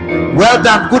 Well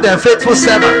done, good and faithful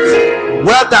servant.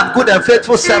 Well done, good and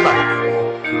faithful servant.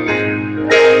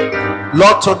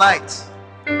 Lord, tonight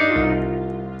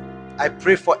I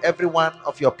pray for every one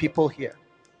of your people here.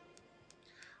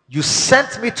 You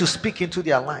sent me to speak into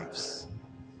their lives,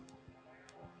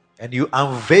 and you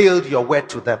unveiled your word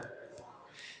to them.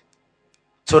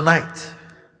 Tonight,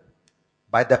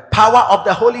 by the power of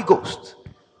the Holy Ghost,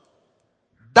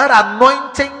 that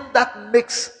anointing that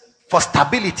makes for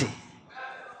stability,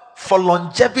 for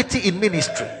longevity in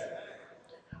ministry,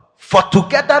 for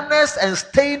togetherness and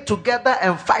staying together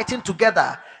and fighting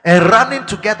together and running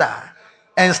together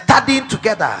and studying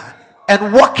together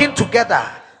and working together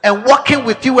and working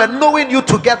with you and knowing you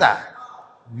together.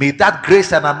 May that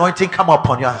grace and anointing come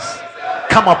upon us,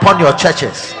 come upon your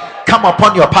churches, come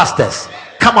upon your pastors,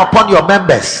 come upon your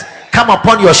members, come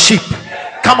upon your sheep,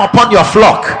 come upon your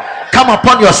flock, come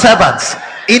upon your servants.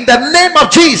 In the name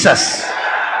of Jesus,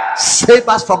 save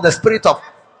us from the spirit of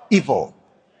evil,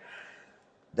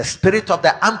 the spirit of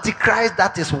the Antichrist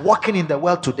that is walking in the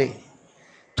world today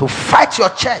to fight your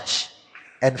church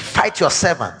and fight your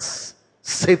servants.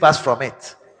 Save us from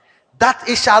it, that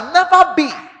it shall never be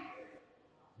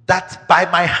that by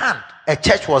my hand a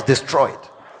church was destroyed,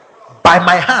 by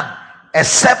my hand a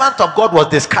servant of God was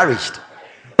discouraged,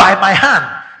 by my hand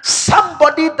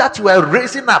Somebody that you were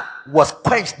raising up was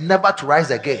quenched, never to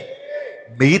rise again.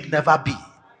 May it never be.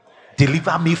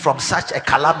 Deliver me from such a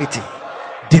calamity.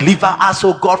 Deliver us,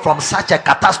 oh God, from such a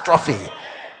catastrophe,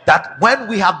 that when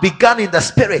we have begun in the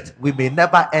spirit, we may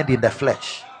never end in the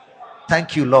flesh.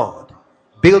 Thank you, Lord.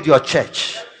 Build your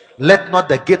church. Let not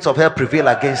the gates of hell prevail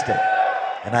against them.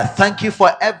 And I thank you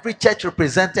for every church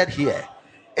represented here.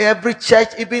 Every church,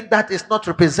 even that is not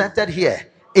represented here,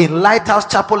 in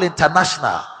Lighthouse Chapel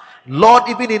International. Lord,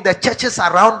 even in the churches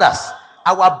around us,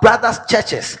 our brothers'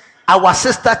 churches, our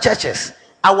sister churches,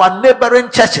 our neighboring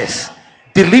churches,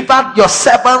 deliver your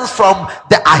servants from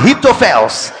the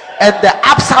Ahithophels and the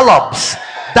Absaloms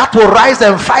that will rise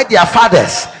and fight their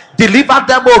fathers. Deliver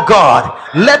them, oh God.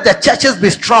 Let the churches be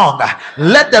strong.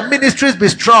 Let the ministries be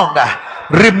strong.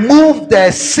 Remove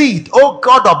the seed, oh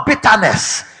God, of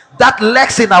bitterness that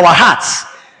lurks in our hearts,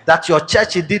 that your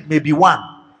church indeed may be one,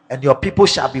 and your people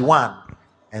shall be one,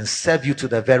 and serve you to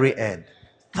the very end.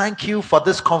 Thank you for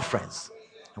this conference.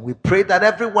 And we pray that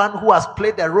everyone who has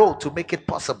played a role to make it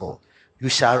possible, you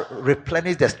shall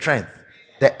replenish the strength,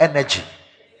 the energy,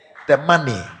 the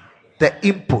money, the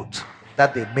input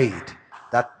that they made,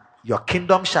 that your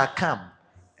kingdom shall come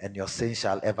and your saints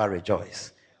shall ever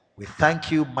rejoice. We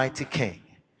thank you, mighty King,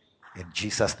 in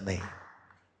Jesus' name.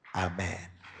 Amen.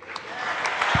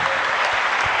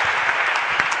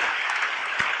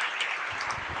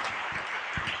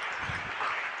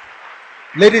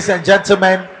 Ladies and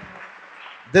gentlemen,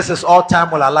 this is all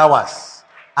time will allow us.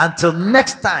 Until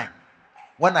next time,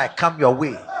 when I come your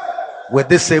way with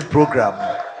this same program,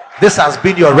 this has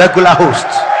been your regular host,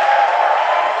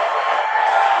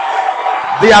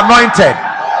 the anointed,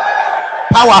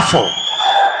 powerful,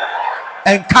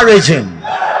 encouraging,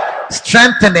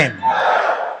 strengthening,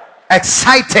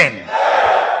 exciting,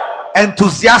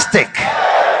 enthusiastic,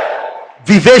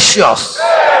 vivacious,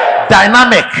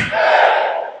 dynamic,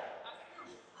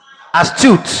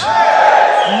 astute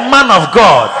man of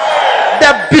God,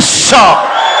 the Bishop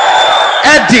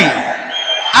Eddie,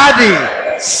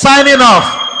 signing off.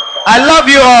 I love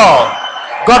you all.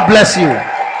 God bless you.